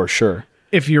table. For sure.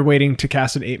 If you're waiting to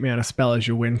cast an 8-mana spell as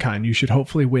your win con, you should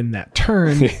hopefully win that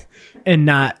turn and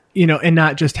not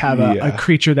just have a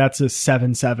creature that's a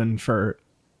 7/7 for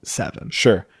 7.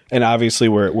 Sure. And obviously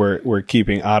we're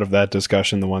keeping out of that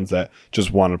discussion the ones that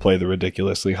just want to play the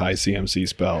ridiculously high CMC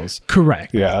spells.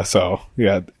 Correct. Yeah. So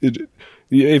yeah,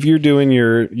 if you're doing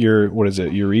your what is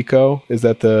it, Yuriko? Is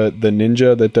that the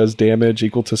ninja that does damage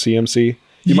equal to CMC?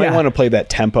 You might want to play that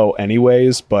tempo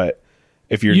anyways, but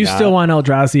if you still want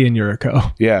Eldrazi and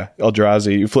Yuriko. Yeah,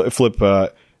 Eldrazi. You flip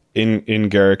in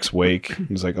Garrick's wake.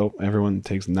 It's like, oh, everyone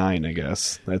takes 9, I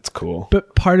guess. That's cool.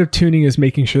 But part of tuning is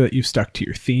making sure that you've stuck to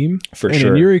your theme. For sure.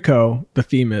 And in Yuriko, the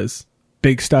theme is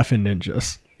big stuff and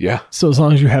ninjas. Yeah. So as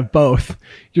long as you have both,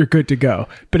 you're good to go.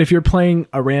 But if you're playing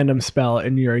a random spell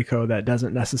in Yuriko that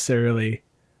doesn't necessarily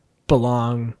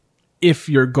belong, if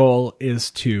your goal is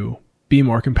to be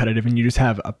more competitive and you just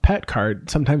have a pet card,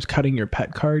 sometimes cutting your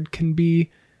pet card can be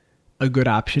a good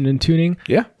option in tuning.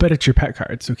 Yeah. But it's your pet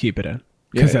card, so keep it in.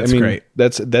 Because that's great.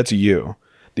 That's you.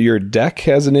 Your deck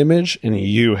has an image and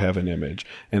you have an image.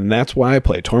 And that's why I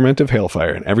play Torment of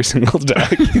Hailfire in every single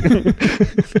deck.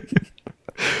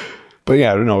 But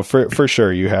yeah, I don't know. For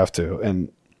sure you have to.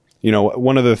 And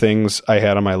one of the things I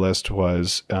had on my list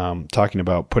was talking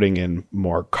about putting in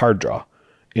more card draw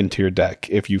into your deck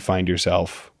if you find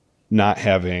yourself not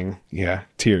having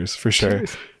tears for sure.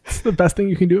 Tears. It's the best thing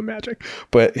you can do in Magic.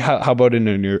 But how about in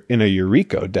a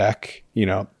Yuriko deck?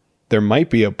 There might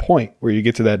be a point where you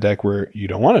get to that deck where you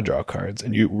don't want to draw cards,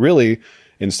 and you really,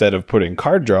 instead of putting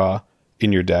card draw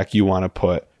in your deck, you want to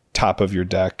put top of your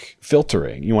deck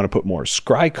filtering. You want to put more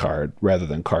scry card rather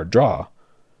than card draw.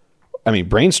 I mean,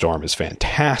 Brainstorm is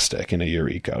fantastic in a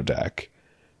Yuriko deck.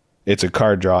 It's a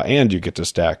card draw, and you get to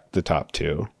stack the top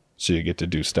 2. So you get to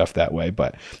do stuff that way.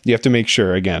 But you have to make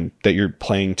sure, again, that you're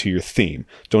playing to your theme.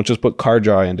 Don't just put card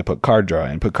draw in to put card draw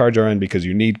in. Put card draw in because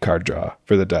you need card draw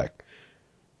for the deck.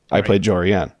 Right. I play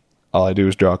Jorian. All I do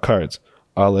is draw cards.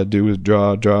 All I do is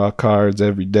draw cards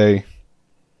every day.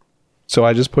 So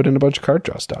I just put in a bunch of card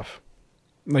draw stuff.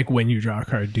 Like when you draw a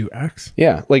card, do X?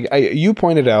 Yeah. Like you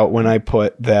pointed out when I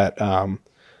put that...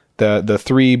 The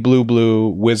 3 blue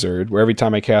wizard, where every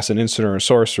time I cast an instant or a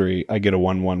sorcery, I get a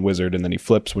 1/1 wizard, and then he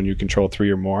flips when you control 3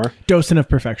 or more. Docent of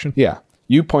Perfection. Yeah.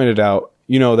 You pointed out,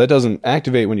 that doesn't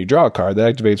activate when you draw a card.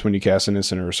 That activates when you cast an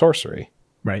instant or a sorcery.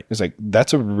 Right. It's like,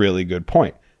 that's a really good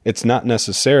point. It's not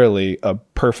necessarily a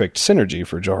perfect synergy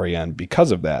for Jorian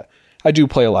because of that. I do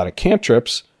play a lot of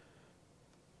cantrips.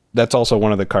 That's also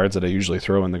one of the cards that I usually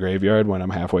throw in the graveyard when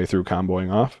I'm halfway through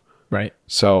comboing off. Right.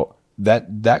 So...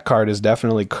 That card is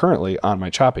definitely currently on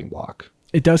my chopping block.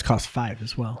 It does cost 5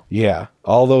 as well. Yeah.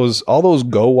 All those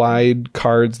go wide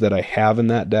cards that I have in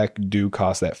that deck do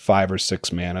cost that 5 or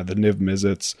 6 mana. The Niv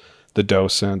Mizzets, the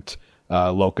Docent,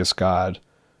 Locust God.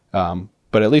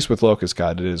 But at least with Locust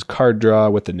God, it is card draw.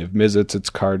 With the Niv Mizzets,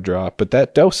 it's card draw. But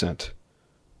that Docent,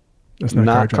 it's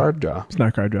not card draw. It's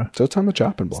not card draw. So it's on the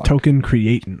chopping block. It's token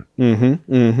creating.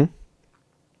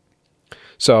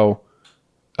 So,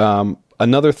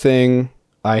 another thing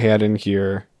I had in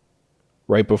here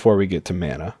right before we get to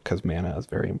mana, because mana is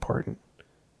very important,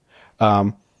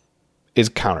 is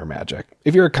counter magic.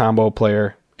 If you're a combo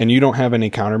player and you don't have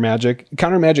any counter magic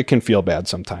can feel bad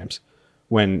sometimes.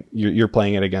 when you're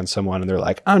playing it against someone and they're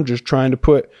like, I'm just trying to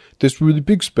put this really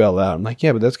big spell out. I'm like,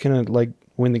 yeah, but that's going to like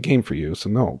win the game for you. So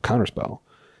no, counterspell.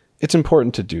 It's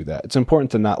important to do that. It's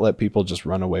important to not let people just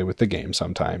run away with the game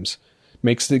sometimes.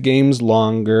 Makes the games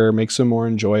longer, makes them more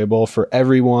enjoyable for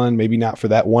everyone. Maybe not for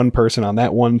that one person on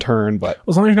that one turn, but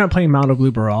As long as you're not playing Mono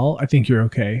Blue Baral, I think you're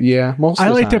okay. yeah, most of I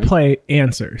the like time. to play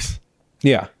answers.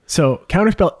 Yeah, So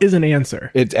counterspell is an answer.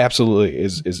 it absolutely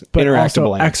is But interactable.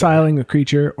 also answer. exiling a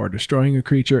creature or destroying a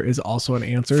creature is also an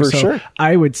answer. For so sure.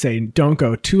 I would say don't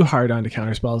go too hard onto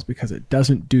counterspells because it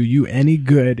doesn't do you any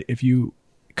good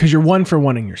because you're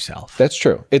 1-for-1ing yourself. That's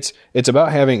true. It's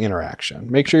about having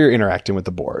interaction. Make sure you're interacting with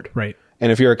the board. Right.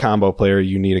 And if you're a combo player,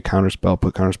 you need a counterspell.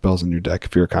 Put counterspells in your deck.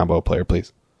 If you're a combo player,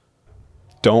 please.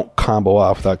 Don't combo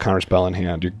off without counterspell in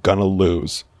hand. You're gonna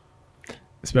lose.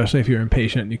 Especially if you're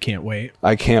impatient and you can't wait.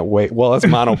 I can't wait. Well, that's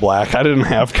mono black. I didn't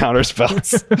have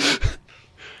counterspells.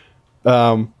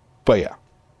 But yeah.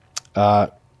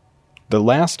 The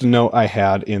last note I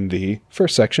had in the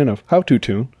first section of how to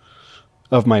tune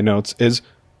of my notes is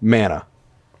mana.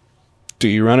 Do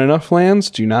you run enough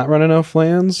lands? Do you not run enough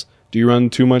lands? Do you run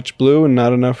too much blue and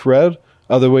not enough red?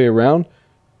 Other way around?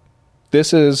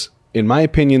 This is, in my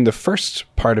opinion, the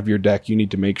first part of your deck you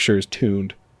need to make sure is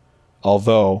tuned.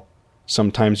 Although,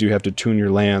 sometimes you have to tune your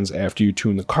lands after you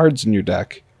tune the cards in your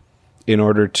deck in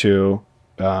order to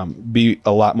be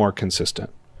a lot more consistent.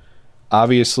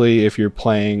 Obviously, if you're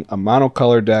playing a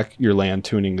monocolor deck, your land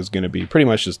tuning is going to be pretty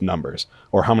much just numbers,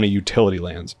 or how many utility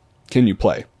lands can you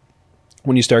play.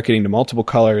 When you start getting to multiple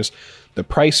colors, the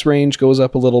price range goes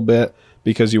up a little bit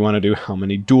because you want to do how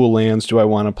many dual lands do I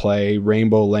want to play,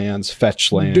 rainbow lands,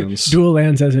 fetch lands. Dual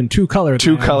lands as in two color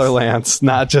Two lands. color lands,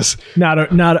 not just Not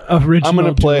original. I'm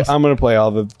gonna play duals.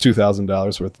 all the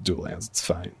 $2,000 worth of dual lands. It's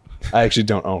fine. I actually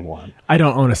don't own one. I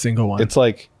don't own a single one. It's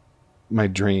like my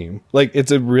dream. Like,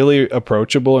 it's a really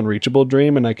approachable and reachable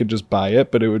dream, and I could just buy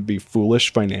it, but it would be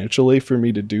foolish financially for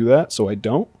me to do that, so I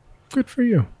don't. Good for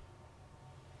you.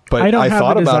 But I don't have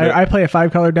thought the about desire. it I play a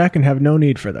 5-color deck and have no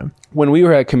need for them. when we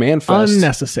were at Command Fest.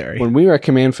 Unnecessary. When we were at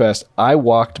Command Fest, I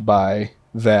walked by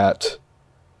that.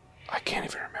 I can't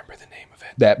even remember the name of it.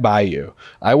 That bayou.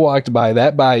 I walked by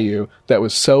that bayou that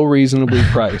was so reasonably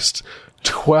priced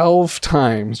 12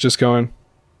 times, just going,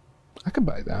 I could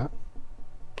buy that.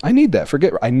 I need that for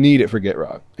Gitrog. I need it for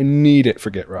Gitrog. I need it for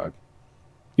Gitrog.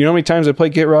 You know how many times I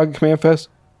played Gitrog at Command Fest?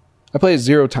 I played it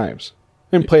 0 times.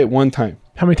 I didn't play it 1 time.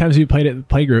 How many times have you played it at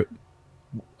the playgroup?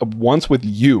 Once with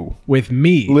you. With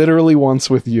me. Literally once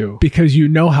with you. Because you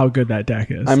know how good that deck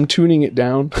is. I'm tuning it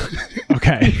down.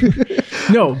 Okay.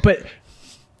 No, but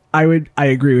I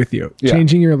agree with you. Yeah.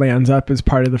 Changing your lands up is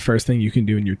part of the first thing you can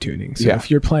do in your tuning. So Yeah.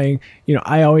 if you're playing,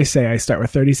 I always say I start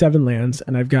with 37 lands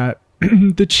and I've got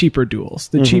the cheaper duels,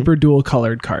 the cheaper dual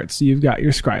colored cards. So you've got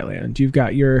your Scryland, you've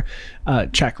got your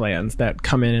check lands that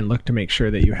come in and look to make sure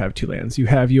that you have 2 lands. You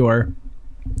have your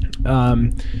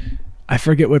I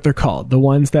forget what they're called, the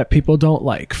ones that people don't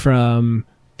like from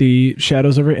the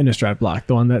Shadows over Innistrad block,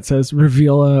 the one that says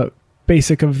reveal a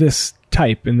basic of this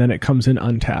type and then it comes in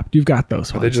untapped. You've got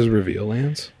those They ones. just reveal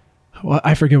lands? Well,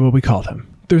 I forget what we call them.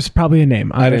 There's probably a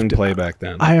name. I didn't play back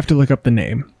then. I have to look up the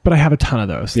name, but I have a ton of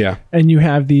those. Yeah. And you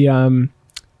have the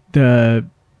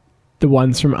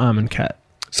ones from Amonkhet.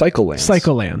 Cycle lands.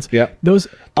 Cycle lands. Yeah. Those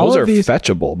Those are of these,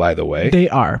 fetchable, by the way. they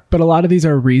are, but a lot of these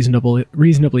are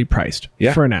reasonably priced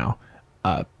Yeah. for now.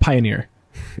 Pioneer.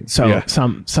 So Yeah.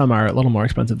 some are a little more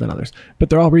expensive than others, but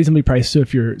they're all reasonably priced. So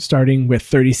if you're starting with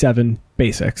 37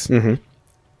 basics,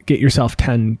 get yourself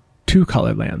 10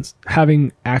 2-color lands.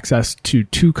 Having access to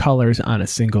 2 colors on a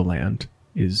single land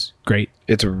is great.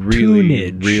 It's really,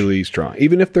 Tunage. really strong.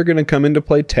 Even if they're going to come into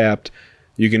play tapped,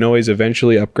 you can always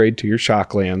eventually upgrade to your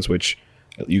shock lands, which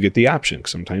you get the option.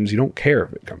 Sometimes you don't care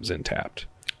if it comes in tapped.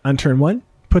 On turn 1,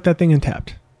 put that thing in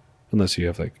tapped. Unless you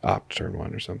have like opt turn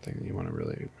 1 or something. You want to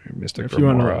really Mystic If you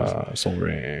wanna- Remora, Soul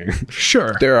Ring.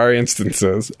 Sure. There are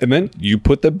instances. And then you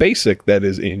put the basic that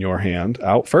is in your hand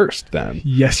out first then.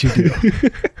 Yes, you do.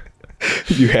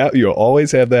 You'll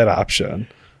always have that option.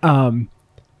 And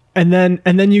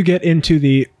then you get into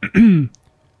the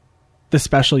the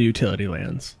special utility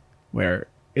lands where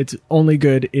it's only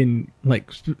good in like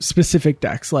specific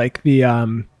decks, like the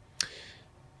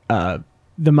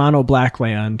mono black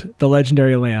land, the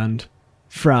legendary land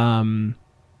from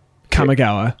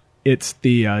Kamigawa. It's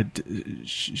the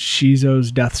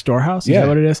Shizo's Death Storehouse. Is Yeah. that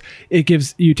what it is? It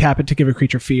gives you tap it to give a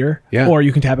creature fear, Yeah. or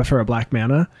you can tap it for a black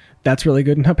mana. That's really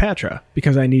good in Hepatra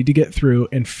because I need to get through,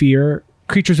 and fear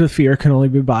creatures with fear can only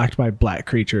be blocked by black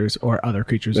creatures or other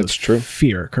creatures That's with true.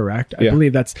 fear. Correct? I Yeah.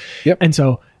 believe that's. Yep. And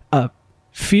so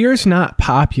Fear's not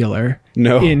popular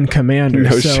No. in Commander.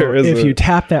 No, so sure if isn't. you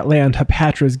tap that land,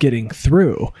 Hapatra's getting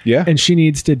through. Yeah. And she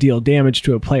needs to deal damage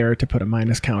to a player to put a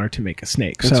minus counter to make a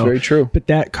snake. That's very true. But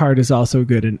that card is also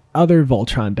good in other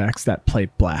Voltron decks that play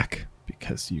black,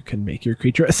 because you can make your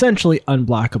creature essentially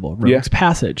unblockable. Rogue's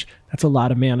Passage. That's a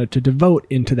lot of mana to devote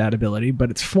into that ability, but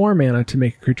it's 4 mana to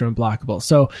make a creature unblockable.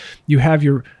 So you have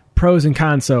your pros and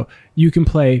cons. So you can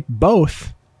play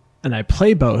both, and I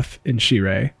play both in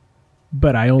Shirei,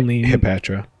 but I only...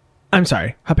 Hapatra. I'm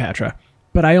sorry, Hapatra.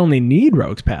 But I only need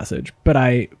Rogue's Passage, but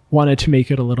I wanted to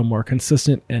make it a little more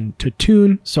consistent and to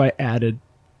tune, so I added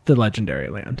the legendary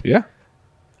land. Yeah.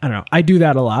 I don't know. I do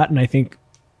that a lot, and I think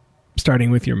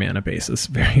starting with your mana base is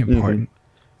very important.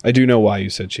 I do know why you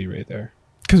said Shirei there.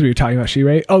 Because we were talking about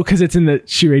Shirei. Oh, because it's in the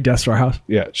Shirei Death Store house.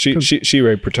 Yeah,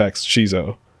 Shirei protects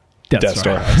Shizo. Death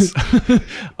Store house.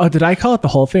 Oh, did I call it the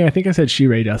whole thing? I think I said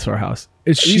Shirei Death Store house.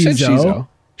 It's You said Shizo.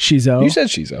 Shizo. You said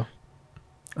Shizo.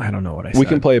 I don't know what I said. We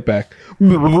can play it back.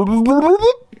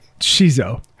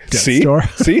 Shizo Death See? Store.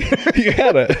 See? You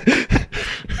had it.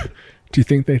 Do you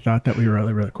think they thought that we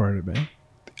really recorded it, man?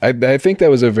 I think that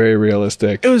was a very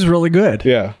realistic. It was really good.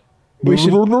 Yeah. We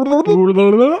should.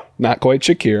 Not quite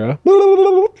Shakira.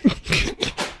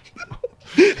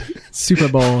 Super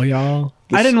Bowl, y'all.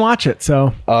 I didn't watch it,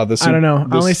 so I don't know.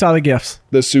 I only saw the GIFs.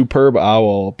 The superb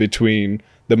owl between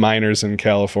the miners in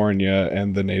California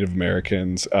and the Native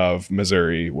Americans of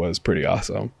Missouri was pretty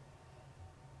awesome.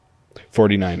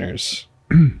 49ers.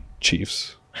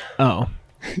 Chiefs. Oh.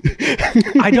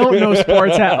 I don't know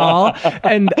sports at all,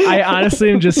 and I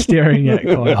honestly am just staring at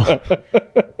Coyle.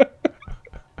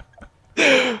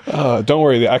 Don't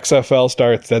worry, the XFL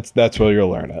starts. That's where you'll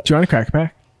learn it. Do you want to crack a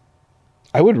pack?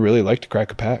 I would really like to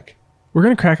crack a pack. We're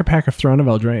going to crack a pack of Throne of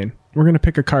Eldraine. We're going to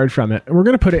pick a card from it, and we're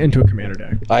going to put it into a commander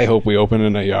deck. I hope we open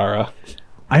an Ayara.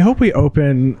 I hope we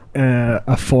open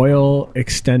a foil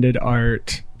extended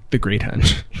art, the Great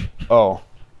Henge. Oh.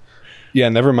 Yeah,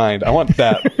 never mind. I want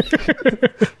that.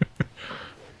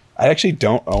 I actually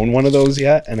don't own one of those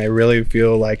yet, and I really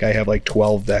feel like I have like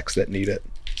 12 decks that need it.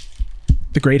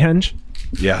 The Great Henge?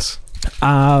 Yes.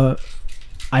 I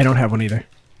don't have one either.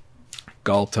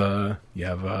 Galta, you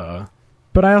have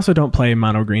But I also don't play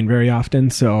mono green very often,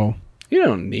 so you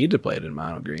don't need to play it in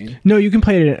mono green. no, you can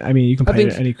play it. I mean, you can play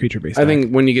it in any creature based. I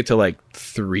think when you get to like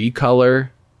 3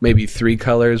 color, maybe 3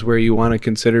 colors where you want to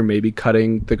consider maybe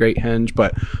cutting the Great Henge,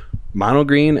 but mono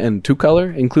green and 2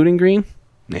 color, including green,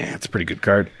 it's a pretty good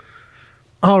card.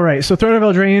 All right, so Throne of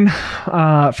Eldraine,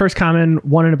 first common,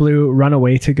 1 and a blue, run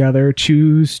away together.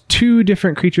 Choose 2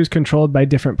 different creatures controlled by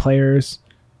different players.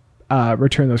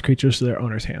 Return those creatures to their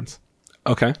owner's hands.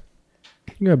 Okay.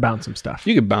 You're going to bounce some stuff.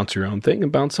 You could bounce your own thing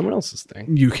and bounce someone else's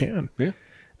thing. You can. Yeah.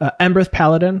 Embereth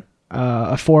Paladin,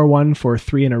 a 4/1 for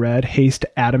 3 and a red. Haste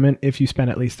Adamant. If you spend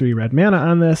at least 3 red mana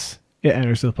on this, it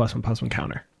enters with a +1/+1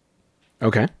 counter.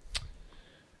 Okay.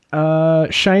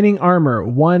 Shining Armor,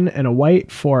 1 and a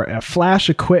white for a flash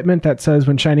equipment that says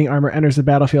when Shining Armor enters the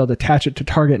battlefield, attach it to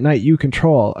target knight you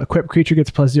control. Equipped creature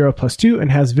gets +0/+2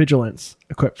 and has Vigilance.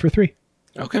 Equipped for 3.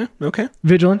 Okay.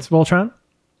 Vigilance, Voltron.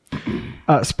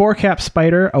 Sporecap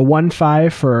Spider, a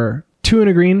 1/5 for 2 and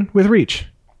a green with reach.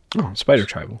 Oh, Spider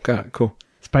Tribal. Got it. Cool.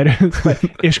 Spider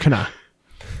Ishkana.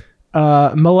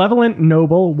 Malevolent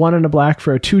Noble, 1 and a black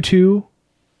for a 2/2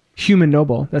 human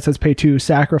noble that says pay 2,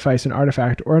 sacrifice an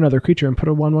artifact or another creature and put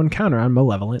a 1/1 counter on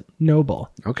Malevolent Noble.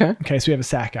 Okay. Okay, so we have a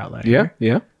sack outlet. Yeah.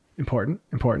 Here. Yeah. Important.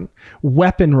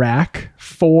 Weapon Rack,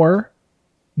 4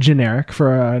 generic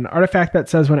for an artifact that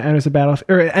says when it enters the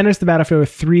battlefield, or it enters the battlefield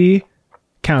with 3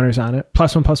 counters on it,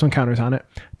 +1/+1 counters on it.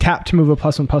 Tap to move a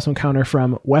 +1/+1 counter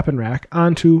from Weapon Rack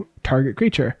onto target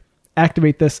creature.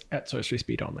 Activate this at sorcery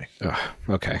speed only.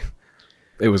 Okay.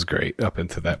 It was great up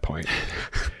until that point.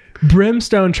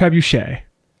 Brimstone Trebuchet.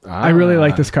 I really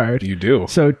like this card. You do.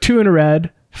 So 2 and a red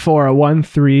for a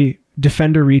 1/3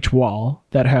 Defender Reach wall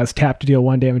that has tap to deal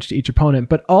 1 damage to each opponent,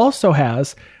 but also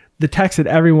has the text that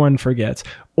everyone forgets,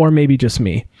 or maybe just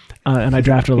me. And I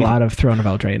drafted a lot of Throne of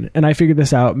Eldraine, and I figured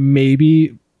this out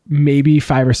maybe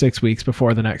 5 or 6 weeks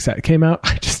before the next set came out.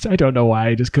 I don't know why.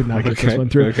 I just could not get this one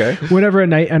through. Okay. Whenever a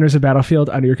knight enters a battlefield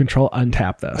under your control,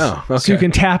 untap this. Oh, okay. So you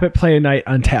can tap it, play a knight,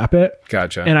 untap it.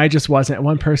 Gotcha. And I just wasn't.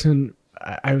 One person,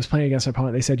 I was playing against an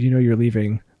opponent, they said, you're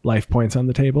leaving life points on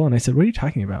the table. And I said, what are you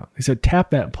talking about? They said,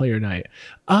 tap that and play your knight.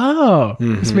 Oh,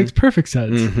 this makes perfect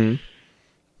sense.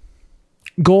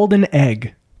 Golden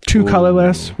Egg. 2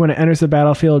 colorless. When it enters the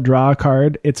battlefield, draw a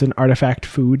card. It's an artifact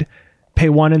food. Pay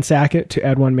 1 and sack it to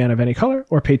add 1 mana of any color,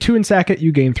 or pay 2 and sack it,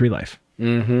 you gain 3 life. I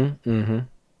mean,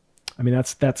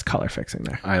 that's color fixing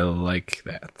there. I like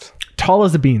that. tall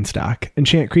as a beanstalk.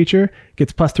 Enchant creature,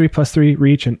 gets +3/+3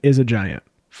 reach, and is a giant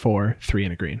for 3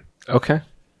 and a green. Okay.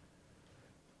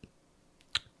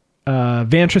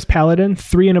 Vantress Paladin,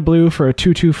 3 and a blue for a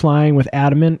 2/2 flying with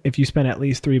adamant. If you spend at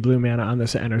least 3 blue mana on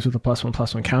this, it enters with a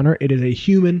 +1/+1 counter. It is a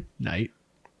human knight.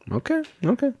 Okay.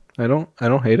 I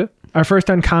don't hate it. Our first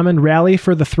uncommon, Rally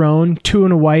for the Throne, 2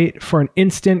 and a white for an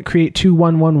instant. Create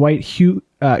 2/1/1 white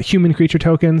human creature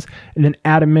tokens, and then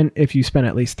adamant. If you spend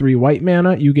at least 3 white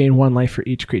mana, you gain 1 life for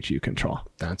each creature you control.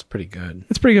 That's pretty good.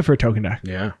 It's pretty good for a token deck.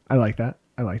 Yeah. I like that.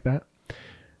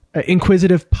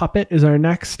 Inquisitive Puppet is our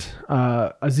next.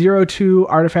 A 0/2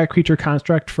 artifact creature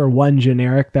construct for 1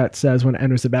 generic that says when it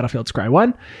enters the battlefield, scry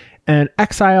 1. And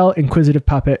exile Inquisitive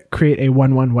Puppet, create a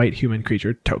 1/1 white human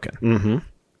creature token. Mm-hmm.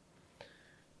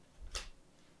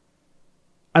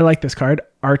 I like this card.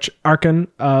 Archon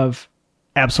of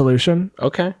Absolution.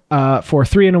 Okay. For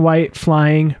 3 and a white,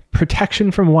 flying,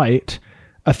 protection from white.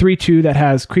 A 3/2 that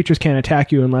has creatures can't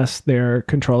attack you unless their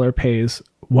controller pays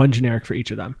 1 generic for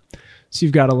each of them. So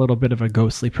you've got a little bit of a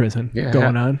ghostly prison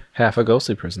going on. Half a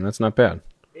ghostly prison. That's not bad.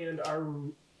 And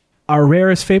our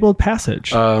rarest Fabled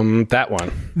Passage. That one.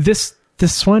 This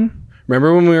one.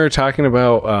 Remember when we were talking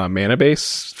about mana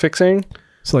base fixing?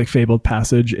 So like Fabled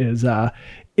Passage is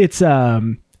it's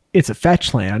a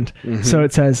fetch land. Mm-hmm. So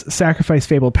it says sacrifice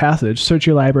Fabled Passage, search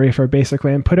your library for a basic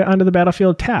land, put it onto the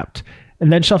battlefield tapped,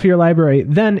 and then shuffle your library.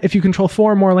 Then if you control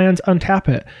 4 or more lands, untap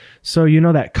it. So you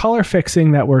know that color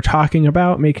fixing that we're talking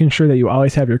about, making sure that you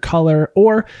always have your color,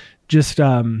 or just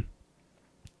making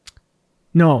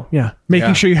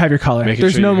sure you have your color.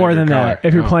 There's no more than that.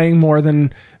 If you're playing more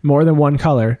than one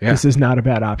color, this is not a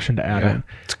bad option to add in.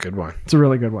 It's a good one. It's a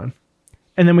really good one.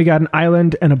 And then we got an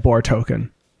island and a boar token.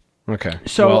 Okay.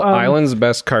 So Island's the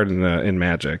best card in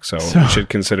Magic, so we should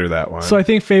consider that one. So I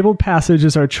think Fabled Passage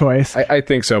is our choice. I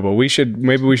think so, but we should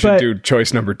do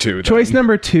choice number 2. Then. Choice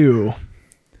number 2.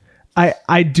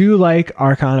 I do like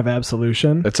Archon of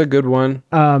Absolution. That's a good one.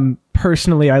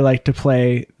 Personally, I like to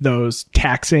play those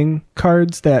taxing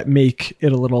cards that make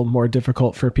it a little more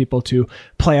difficult for people to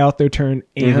play out their turn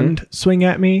and swing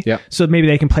at me. Yeah. So maybe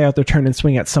they can play out their turn and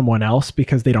swing at someone else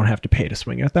because they don't have to pay to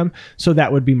swing at them. So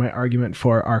that would be my argument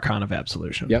for Archon of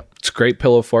Absolution. Yep. It's a great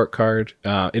Pillow Fort card.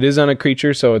 It is on a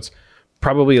creature, so it's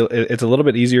probably it's a little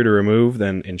bit easier to remove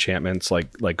than enchantments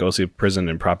like Ghostly Prison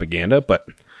and Propaganda, but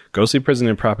Ghostly Prison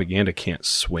and Propaganda can't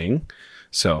swing.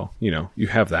 So, you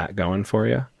have that going for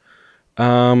you.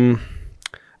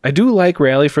 I do like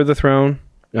Rally for the Throne.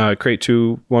 Create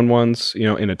 2/1/1s,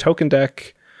 in a token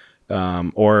deck.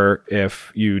 Or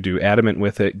if you do Adamant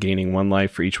with it, gaining 1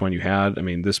 life for each one you had. I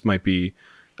mean, this might be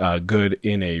good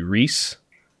in a Reese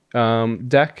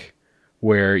deck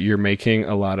where you're making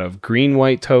a lot of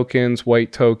white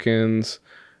tokens,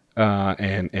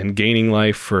 and gaining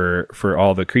life for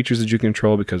all the creatures that you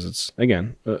control because it's,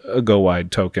 again, a go-wide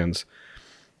tokens.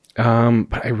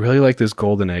 But I really like this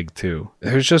Golden Egg too.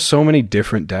 There's just so many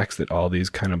different decks that all these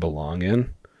kind of belong in.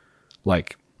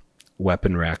 Like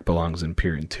Weapon Rack belongs in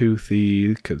Peer and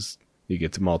Toothy because you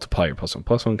get to multiply your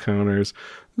 +1/+1 counters.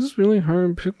 This is really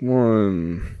hard to pick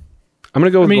one. I'm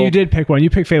going to go with you did pick one. You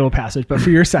picked Fabled Passage, but for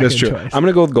your second That's true. choice. I'm going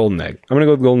to go with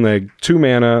Golden Egg. 2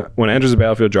 mana. When it enters the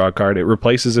battlefield, draw a card. It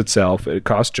replaces itself. It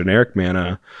costs generic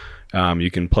mana.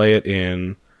 You can play it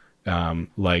in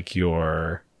like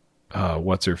your...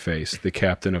 what's her face? The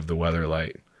captain of the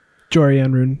Weatherlight.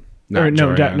 Jorian Rune. Not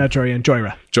Jorian.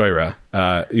 Joyra.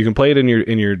 Joyra. You can play it in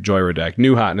your Joyra deck.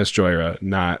 New Hotness Joyra,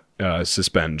 not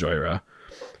Suspend Joyra.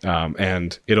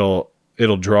 And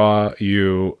it'll draw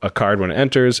you a card when it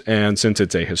enters, and since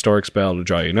it's a historic spell, it'll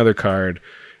draw you another card.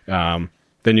 Then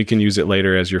you can use it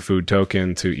later as your food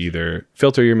token to either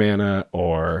filter your mana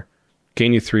or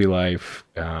gain you 3 life.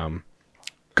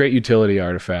 Great utility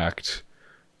artifact.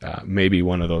 Maybe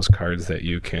one of those cards that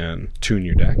you can tune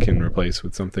your deck and replace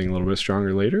with something a little bit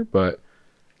stronger later, but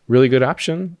really good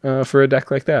option for a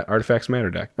deck like that. Artifacts Matter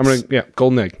deck.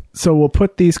 Golden Egg. So we'll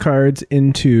put these cards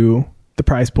into the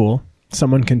prize pool.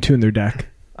 Someone can tune their deck.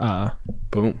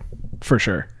 Boom. For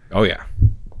sure. Oh, yeah.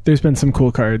 There's been some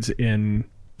cool cards in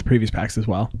the previous packs as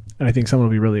well. And I think someone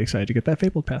will be really excited to get that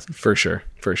Fabled Passage. For sure.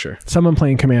 Someone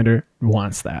playing Commander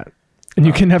wants that. And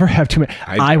you can never have too many.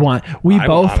 We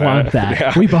both want that.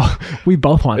 Yeah. We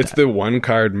both want it's that. The one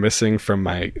card missing from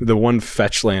the one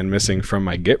fetch land missing from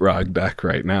my Gitrog deck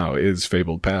right now is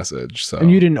Fabled Passage. So. And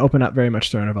you didn't open up very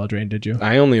much Throne of Eldraine, did you?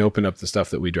 I only opened up the stuff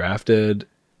that we drafted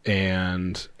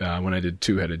and when I did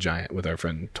Two-Headed Giant with our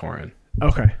friend Torin.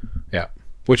 Okay. Yeah.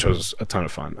 Which was a ton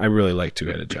of fun. I really like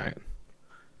Two-Headed Giant.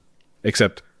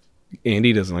 Except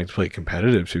Andy doesn't like to play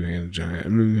competitive two-handed giant.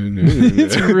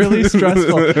 It's really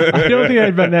stressful. I don't think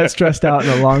I've been that stressed out in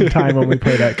a long time when we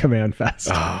played at Command Fest.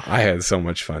 Oh, I had so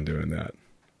much fun doing that.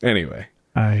 Anyway.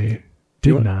 I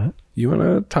did not. You want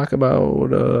to talk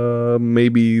about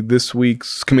maybe this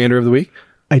week's Commander of the Week?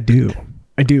 I do.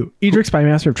 Edric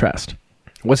Spymaster of Trest.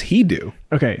 What's he do?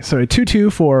 Okay, so a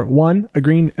 2/2 for 1, a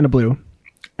green, and a blue.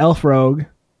 Elf Rogue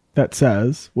that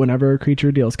says, whenever a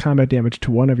creature deals combat damage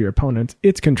to one of your opponents,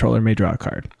 its controller may draw a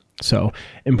card. So,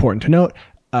 important to note,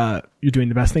 you're doing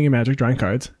the best thing in Magic, drawing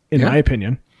cards, in my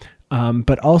opinion.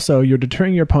 But also, you're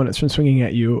deterring your opponents from swinging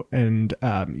at you, and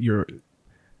you're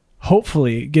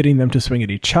hopefully getting them to swing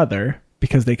at each other,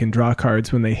 because they can draw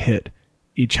cards when they hit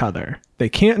each other. They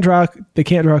can't draw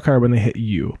a card when they hit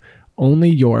you. Only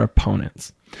your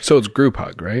opponents. So it's Group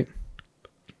Hug, right?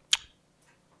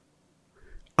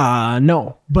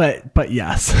 No, but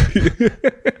yes.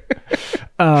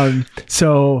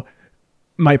 So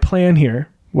my plan here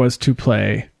was to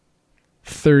play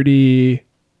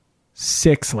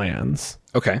 36 lands.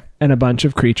 Okay. And a bunch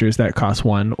of creatures that cost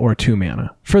 1 or 2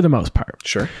 mana, for the most part.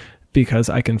 Sure. Because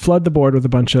I can flood the board with a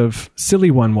bunch of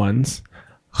silly 1/1s,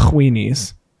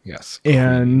 Queenies. Yes.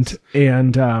 And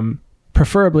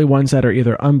preferably ones that are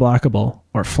either unblockable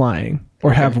or flying,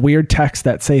 or have weird text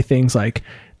that say things like,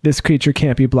 this creature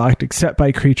can't be blocked except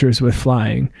by creatures with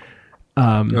flying.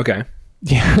 Okay.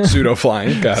 Yeah. Pseudo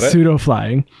flying. Got it. Pseudo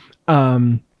flying.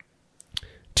 To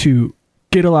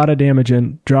get a lot of damage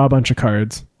in, draw a bunch of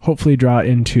cards, hopefully draw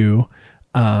into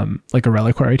like a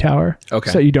Reliquary Tower.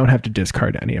 Okay. So you don't have to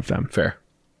discard any of them. Fair.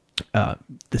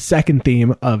 The second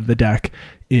theme of the deck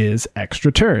is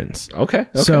extra turns. Okay.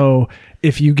 So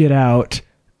if you get out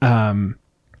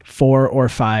 4 or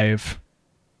 5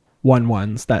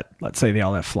 1/1s that, let's say they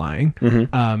all have flying,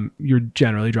 you're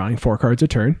generally drawing 4 cards a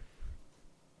turn.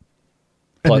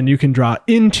 And then you can draw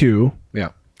into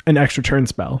an extra turn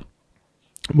spell,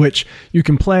 which you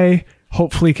can play,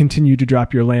 hopefully continue to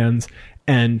drop your lands,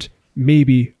 and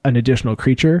maybe an additional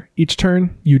creature each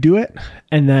turn you do it,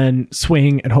 and then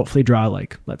swing and hopefully draw,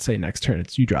 like, let's say next turn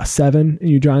you draw 7 and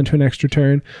you draw into an extra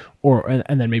turn,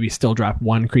 and then maybe still drop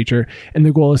 1 creature. And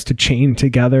the goal is to chain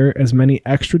together as many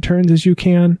extra turns as you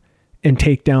can and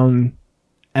take down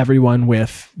everyone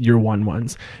with your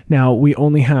 1/1s. Now, we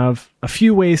only have a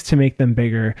few ways to make them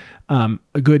bigger. A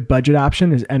good budget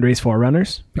option is Endrace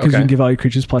Forerunners, because you can give all your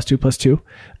creatures +2/+2.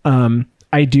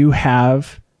 I do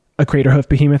have a Craterhoof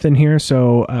Behemoth in here,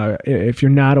 so if you're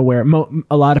not aware,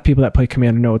 a lot of people that play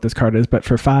Commander know what this card is, but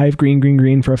for 5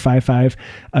 green for a 5/5,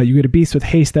 you get a beast with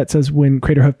haste that says, when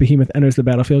Craterhoof Behemoth enters the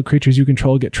battlefield, creatures you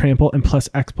control get trample and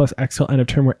 +X till end of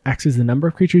turn, where X is the number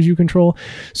of creatures you control.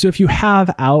 So if you have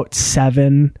out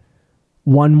 7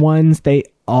 1/1s, they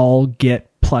all get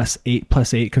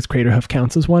 +8 because Craterhoof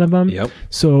counts as one of them. Yep.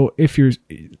 So if you're,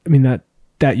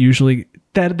 that usually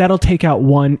that'll take out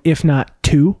 1, if not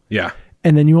 2. Yeah.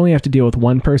 And then you only have to deal with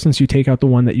 1 person, so you take out the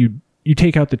one that you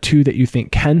take out the 2 that you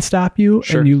think can stop you,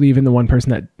 and you leave in the 1 person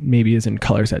that maybe is in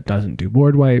colors that doesn't do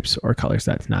board wipes, or colors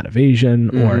that's not evasion,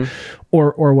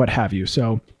 or what have you.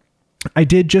 So I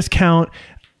did just count,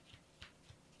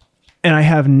 and I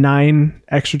have 9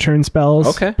 extra turn spells.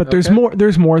 Okay. But there's more.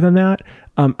 There's more than that.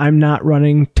 I'm not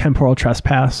running Temporal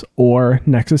Trespass or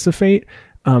Nexus of Fate,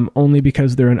 only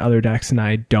because they're in other decks, and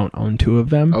I don't own 2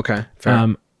 of them. Okay.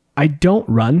 Fair.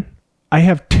 I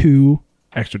have 2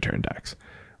 extra turn decks.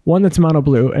 One that's mono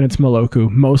blue, and it's Moloku,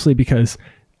 mostly because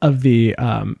of the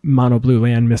mono blue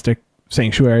land Mystic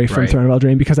Sanctuary from Throne of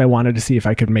Eldraine, because I wanted to see if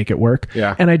I could make it work.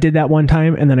 Yeah. And I did that one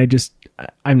time, and then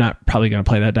I'm not probably going to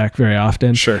play that deck very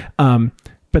often. Sure.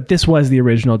 But this was the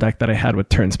original deck that I had with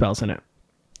turn spells in it.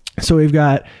 So we've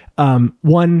got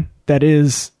one that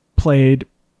is played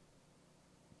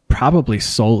probably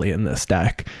solely in this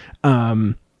deck.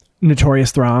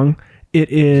 Notorious Throng. It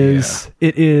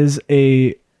is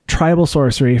a tribal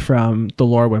sorcery from the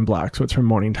Lorwyn block, so it's from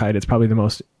Morning Tide. It's probably the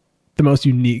most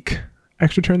unique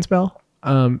extra turn spell,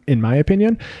 in my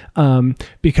opinion,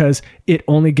 because it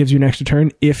only gives you an extra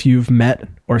turn if you've met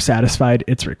or satisfied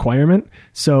its requirement.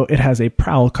 So it has a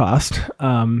prowl cost,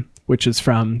 which is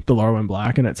from the Lorwyn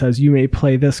block, and it says you may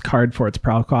play this card for its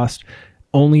prowl cost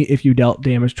only if you dealt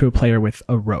damage to a player with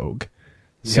a rogue.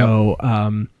 So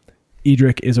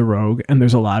Edric is a rogue, and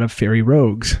there's a lot of fairy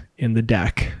rogues in the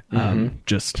deck.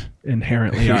 Just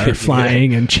inherently are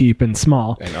flying and cheap and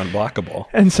small. And unblockable.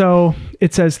 And so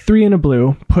it says 3 and a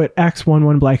blue, put X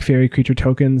 1/1 black fairy creature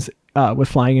tokens with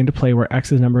flying into play where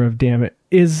X's number of damage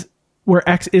is, where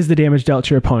X is the damage dealt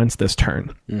to your opponents this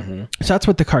turn. So that's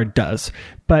what the card does.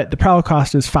 But the prowl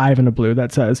cost is 5 and a blue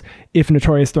that says, if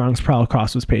Notorious Throng's prowl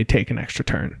cost was paid, take an extra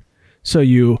turn. So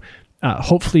you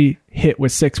hopefully hit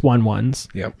with 6 1/1s.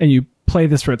 Yep. And you play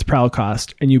this for its prowl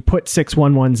cost, and you put 6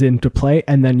 1/1s into play,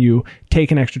 and then you take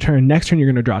an extra turn. Next turn, you're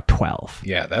going to draw 12.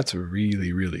 Yeah, that's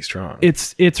really, really strong.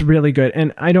 It's really good,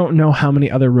 and I don't know how many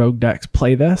other rogue decks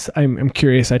play this. I'm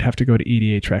curious. I'd have to go to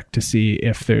EDHREC to see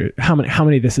if how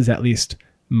many this is at least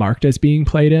marked as being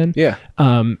played in. Yeah.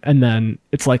 And then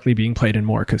it's likely being played in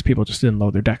more because people just didn't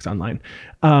load their decks online.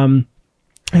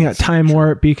 I got Time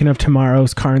War, Beacon of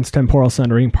Tomorrows, Karn's Temporal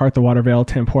Sundering, Part the Water Veil,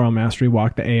 Temporal Mastery,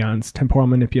 Walk the Aeons, Temporal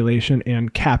Manipulation,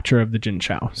 and Capture of the Jin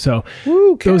Chao. So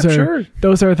those are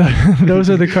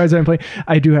the cards I'm playing.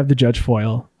 I do have the Judge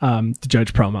foil, the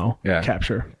Judge promo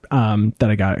Capture that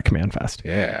I got at Command Fest.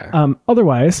 Yeah.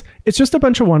 Otherwise, it's just a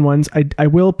bunch of 1/1s. I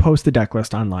will post the deck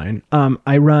list online.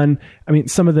 I run,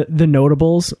 some of the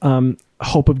notables.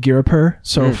 Hope of Girapur.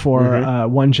 So for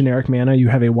 1 generic mana, you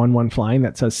have a 1/1 flying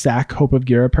that says sack Hope of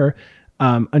Girapur.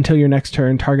 Until your next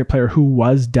turn, target player who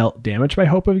was dealt damage by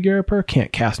Hope of Girapur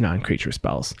can't cast non-creature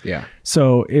spells. Yeah.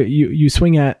 So you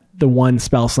swing at the 1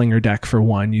 Spellslinger deck for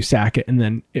 1, you sack it, and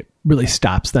then it really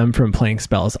stops them from playing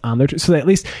spells on their turn. So that at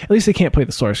least they can't play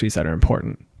the sorceries that are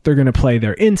important. They're going to play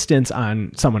their instants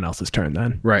on someone else's turn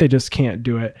then. Right. They just can't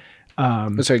do it.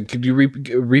 Sorry, could you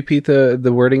repeat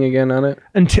the wording again on it?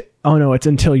 It's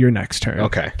until your next turn.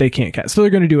 Okay. They can't cast. So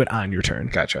they're going to do it on your turn.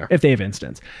 Gotcha. If they have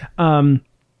instants.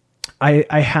 I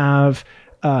have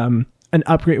an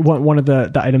upgrade. One of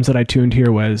the items that I tuned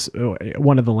here was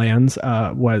one of the lands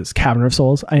was Cavern of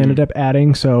Souls. I ended up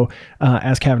adding. So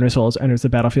as Cavern of Souls enters the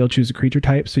battlefield, choose a creature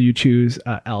type. So you choose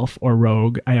elf or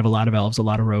rogue. I have a lot of elves, a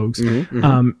lot of rogues.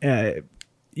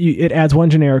 It adds 1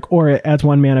 generic, or it adds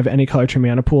 1 mana of any color to your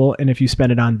mana pool, and if you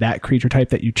spend it on that creature type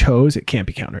that you chose, it can't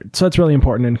be countered. So that's really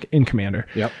important in Commander.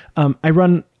 Yep. I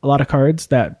run a lot of cards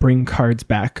that bring cards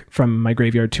back from my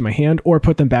graveyard to my hand, or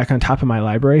put them back on top of my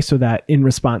library, so that in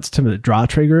response to the draw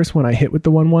triggers, when I hit with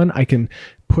the 1/1, I can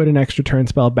put an extra turn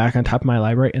spell back on top of my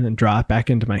library and then draw it back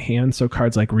into my hand. So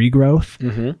cards like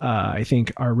Regrowth, I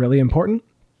think, are really important.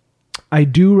 I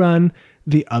do run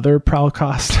the other prowl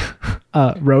cost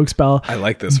rogue spell. I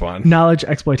like this one. Knowledge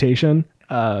Exploitation.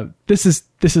 This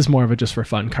is more of a just for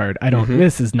fun card.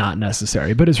 This is not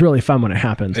necessary, but it's really fun when it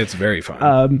happens. It's very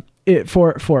fun.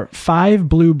 For 5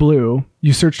 blue,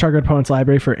 you search target opponent's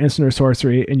library for instant or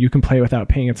sorcery, and you can play without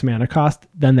paying its mana cost.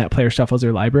 Then that player shuffles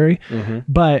their library.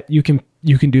 But you can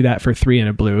do that for 3 and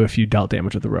a blue if you dealt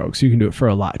damage with the rogue. So you can do it for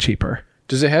a lot cheaper.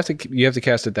 Does it have to? You have to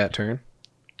cast it that turn?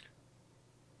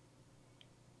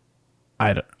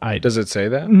 Does it say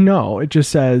that? No, it just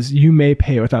says you may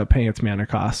pay without paying its mana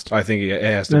cost. I think it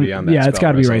has to be on that. Yeah, it's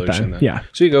got to be right then. Yeah.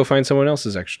 So you go find someone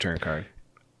else's extra turn card,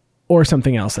 or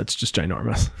something else that's just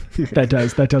ginormous. that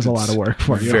does a lot of work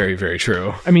for you. Very, very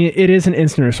true. It is an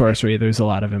instant or sorcery. There's a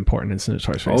lot of important instant or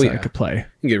sorceries that I could play. You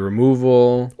can get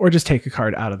removal, or just take a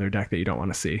card out of their deck that you don't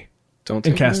want to see.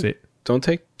 Cast it.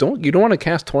 You don't want to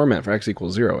cast Torment for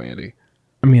X=0, Andy.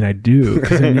 I do,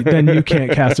 because then you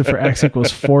can't cast it for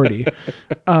X=40.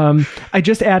 I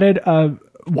just added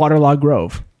Waterlog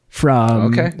Grove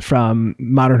from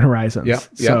Modern Horizons. Yep.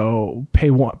 So pay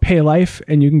life,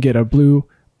 and you can get a blue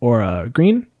or a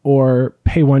green, or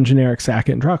pay 1 generic, sack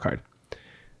it, and draw a card.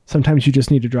 Sometimes you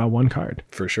just need to draw 1 card.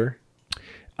 For sure.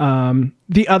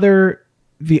 The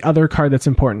other card that's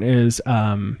important is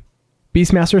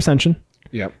Beastmaster Ascension.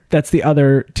 Yep. That's the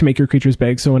other to make your creatures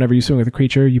big. So whenever you swing with a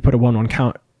creature, you put a 1/1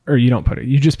 count, or you don't put it.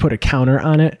 You just put a counter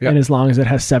on it, and as long as it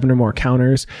has 7 or more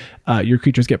counters, your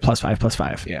creatures get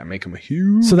 +5/+5. Yeah, make them a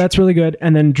huge. So that's really good.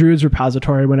 And then Druid's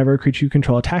Repository. Whenever a creature you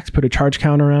control attacks, put a charge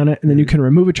counter on it, and then you can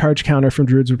remove a charge counter from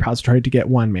Druid's Repository to get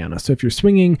 1 mana. So if you're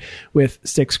swinging with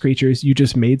 6 creatures, you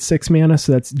just made 6 mana.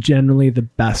 So that's generally the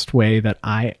best way that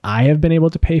I have been able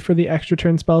to pay for the extra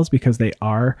turn spells, because they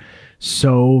are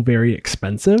so very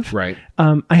expensive. Right.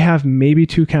 I have maybe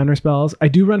 2 counter spells. I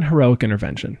do run Heroic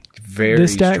Intervention.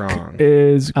 This deck strong.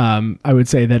 Is I would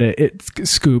say that it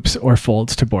scoops or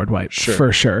folds to board wipe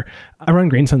for sure. I run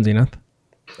Green Sun Zenith.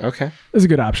 Okay. It's a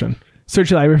good option. Search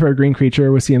your library for a green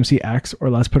creature with CMC X or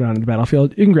less, put it on the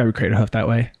battlefield. You can grab a Crater Hoof that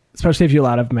way, especially if you have a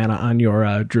lot of mana on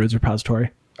your Druid's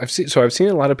Repository. I've seen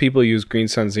a lot of people use Green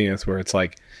Sun Zenith where it's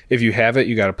like, if you have it,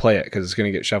 you got to play it because it's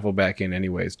going to get shuffled back in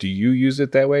anyways. Do you use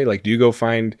it that way? Like, do you go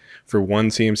find, for 1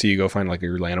 CMC, you go find like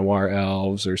your Llanowar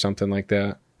Elves or something like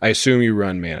that? I assume you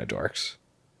run Mana Dorks.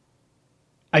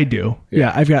 I do.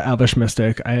 Yeah, I've got Elvish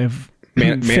Mystic. I have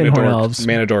Finhorn Elves.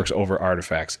 Mana Dorks over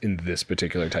artifacts in this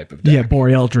particular type of deck. Yeah,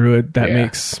 Boreal Druid. That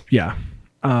makes... Yeah.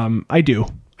 I do.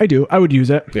 I do. I would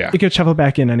use it. Yeah. It could shuffle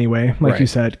back in anyway, like you Right.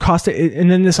 said. Cost it, and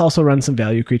then this also runs some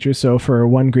value creatures. So for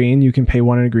 1 green, you can pay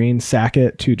 1 and a green, sack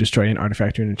it to destroy an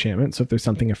artifact or an enchantment. So if there's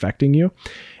something affecting you.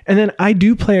 And then I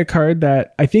do play a card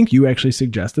that I think you actually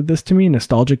suggested this to me,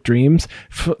 Nostalgic Dreams.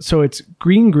 So it's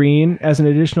green. As an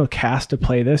additional cast to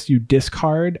play this, you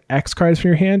discard X cards from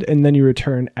your hand, and then you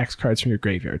return X cards from your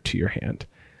graveyard to your hand.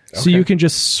 So Okay. you can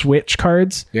just switch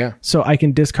cards. Yeah. So I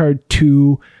can discard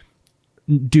 2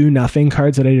 do nothing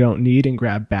cards that I don't need and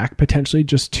grab back potentially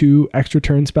just 2 extra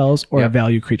turn spells or a Yep.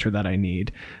 value creature that I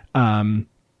need. And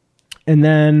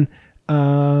then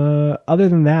other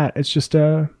than that, it's just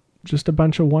a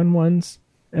bunch of 1/1s,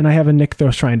 and I have a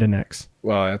Nykthos Shrine to Nyx.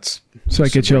 Well, that's So I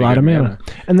that's get you a pretty lot good of mana.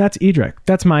 And that's Edric.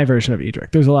 That's my version of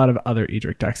Edric. There's a lot of other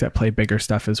Edric decks that play bigger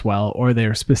stuff as well, or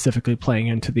they're specifically playing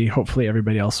into the hopefully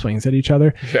everybody else swings at each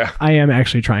other. Yeah. I am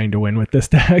actually trying to win with this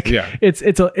deck. Yeah.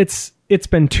 It's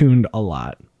been tuned a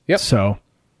lot. Yep. So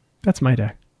that's my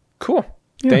deck. Cool.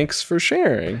 Thanks for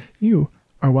sharing. You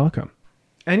are welcome.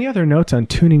 Any other notes on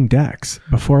tuning decks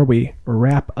before we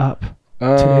wrap up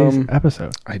today's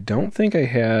episode? I don't think I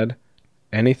had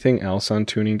anything else on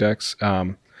tuning decks.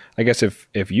 I guess if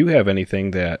you have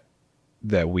anything that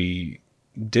we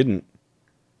didn't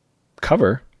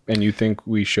cover and you think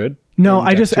we should. No, in I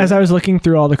deck just, tuning? as I was looking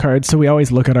through all the cards, so we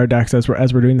always look at our decks as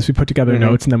we're doing this. We put together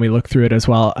notes and then we look through it as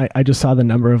well. I just saw the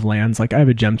number of lands. Like I have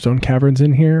a Gemstone Caverns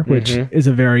in here, which is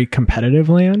a very competitive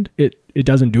land. It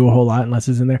doesn't do a whole lot unless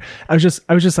it's in there. I was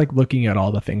just like looking at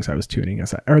all the things I was tuning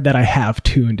or that I have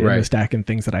tuned in Right. this deck and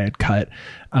things that I had cut.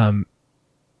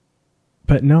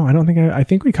 But no, I don't think I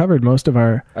think we covered most of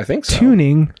our I think so.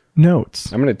 tuning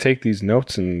notes. I'm going to take these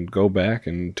notes and go back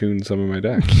and tune some of my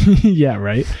deck. Yeah,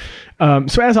 right.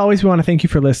 So as always, we want to thank you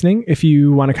for listening. If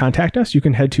you want to contact us, you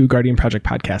can head to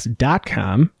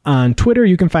guardianprojectpodcast.com. On Twitter,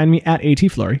 you can find me at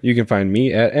ATFlurry. You can find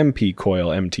me at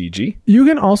MPCoilMTG. You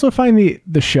can also find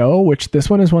the show, which this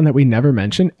one is one that we never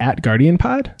mentioned, at Guardian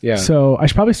Pod. Yeah. So I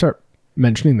should probably start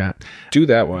mentioning that. Do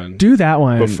that one Do that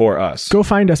one. before us. Go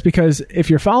find us, because if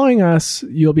you're following us,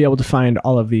 you'll be able to find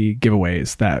all of the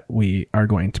giveaways that we are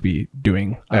going to be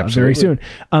doing very soon.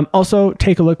 Also,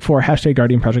 take a look for hashtag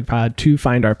Guardian Project Pod to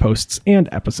find our posts and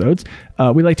episodes.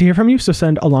 We'd like to hear from you, so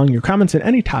send along your comments and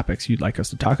any topics you'd like us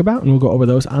to talk about, and we'll go over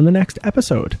those on the next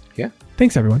episode. Yeah.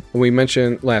 Thanks, everyone. We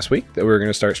mentioned last week that we were going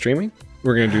to start streaming.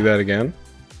 We're going to do that again.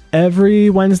 Every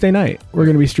Wednesday night, we're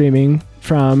going to be streaming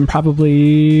from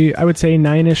probably, I would say,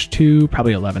 9-ish to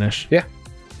probably 11-ish. Yeah.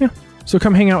 Yeah. So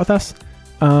come hang out with us.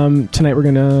 Tonight we're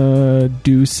going to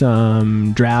do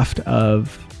some draft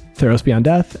of Theros Beyond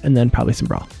Death and then probably some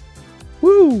Brawl.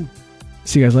 Woo!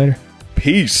 See you guys later.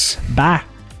 Peace. Bye.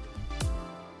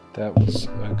 That was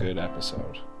a good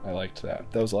episode. I liked that.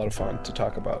 That was a lot of fun to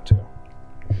talk about, too.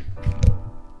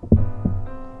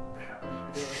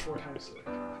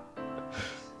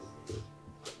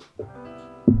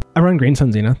 I run Green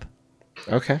Sun Zenith.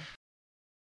 Okay.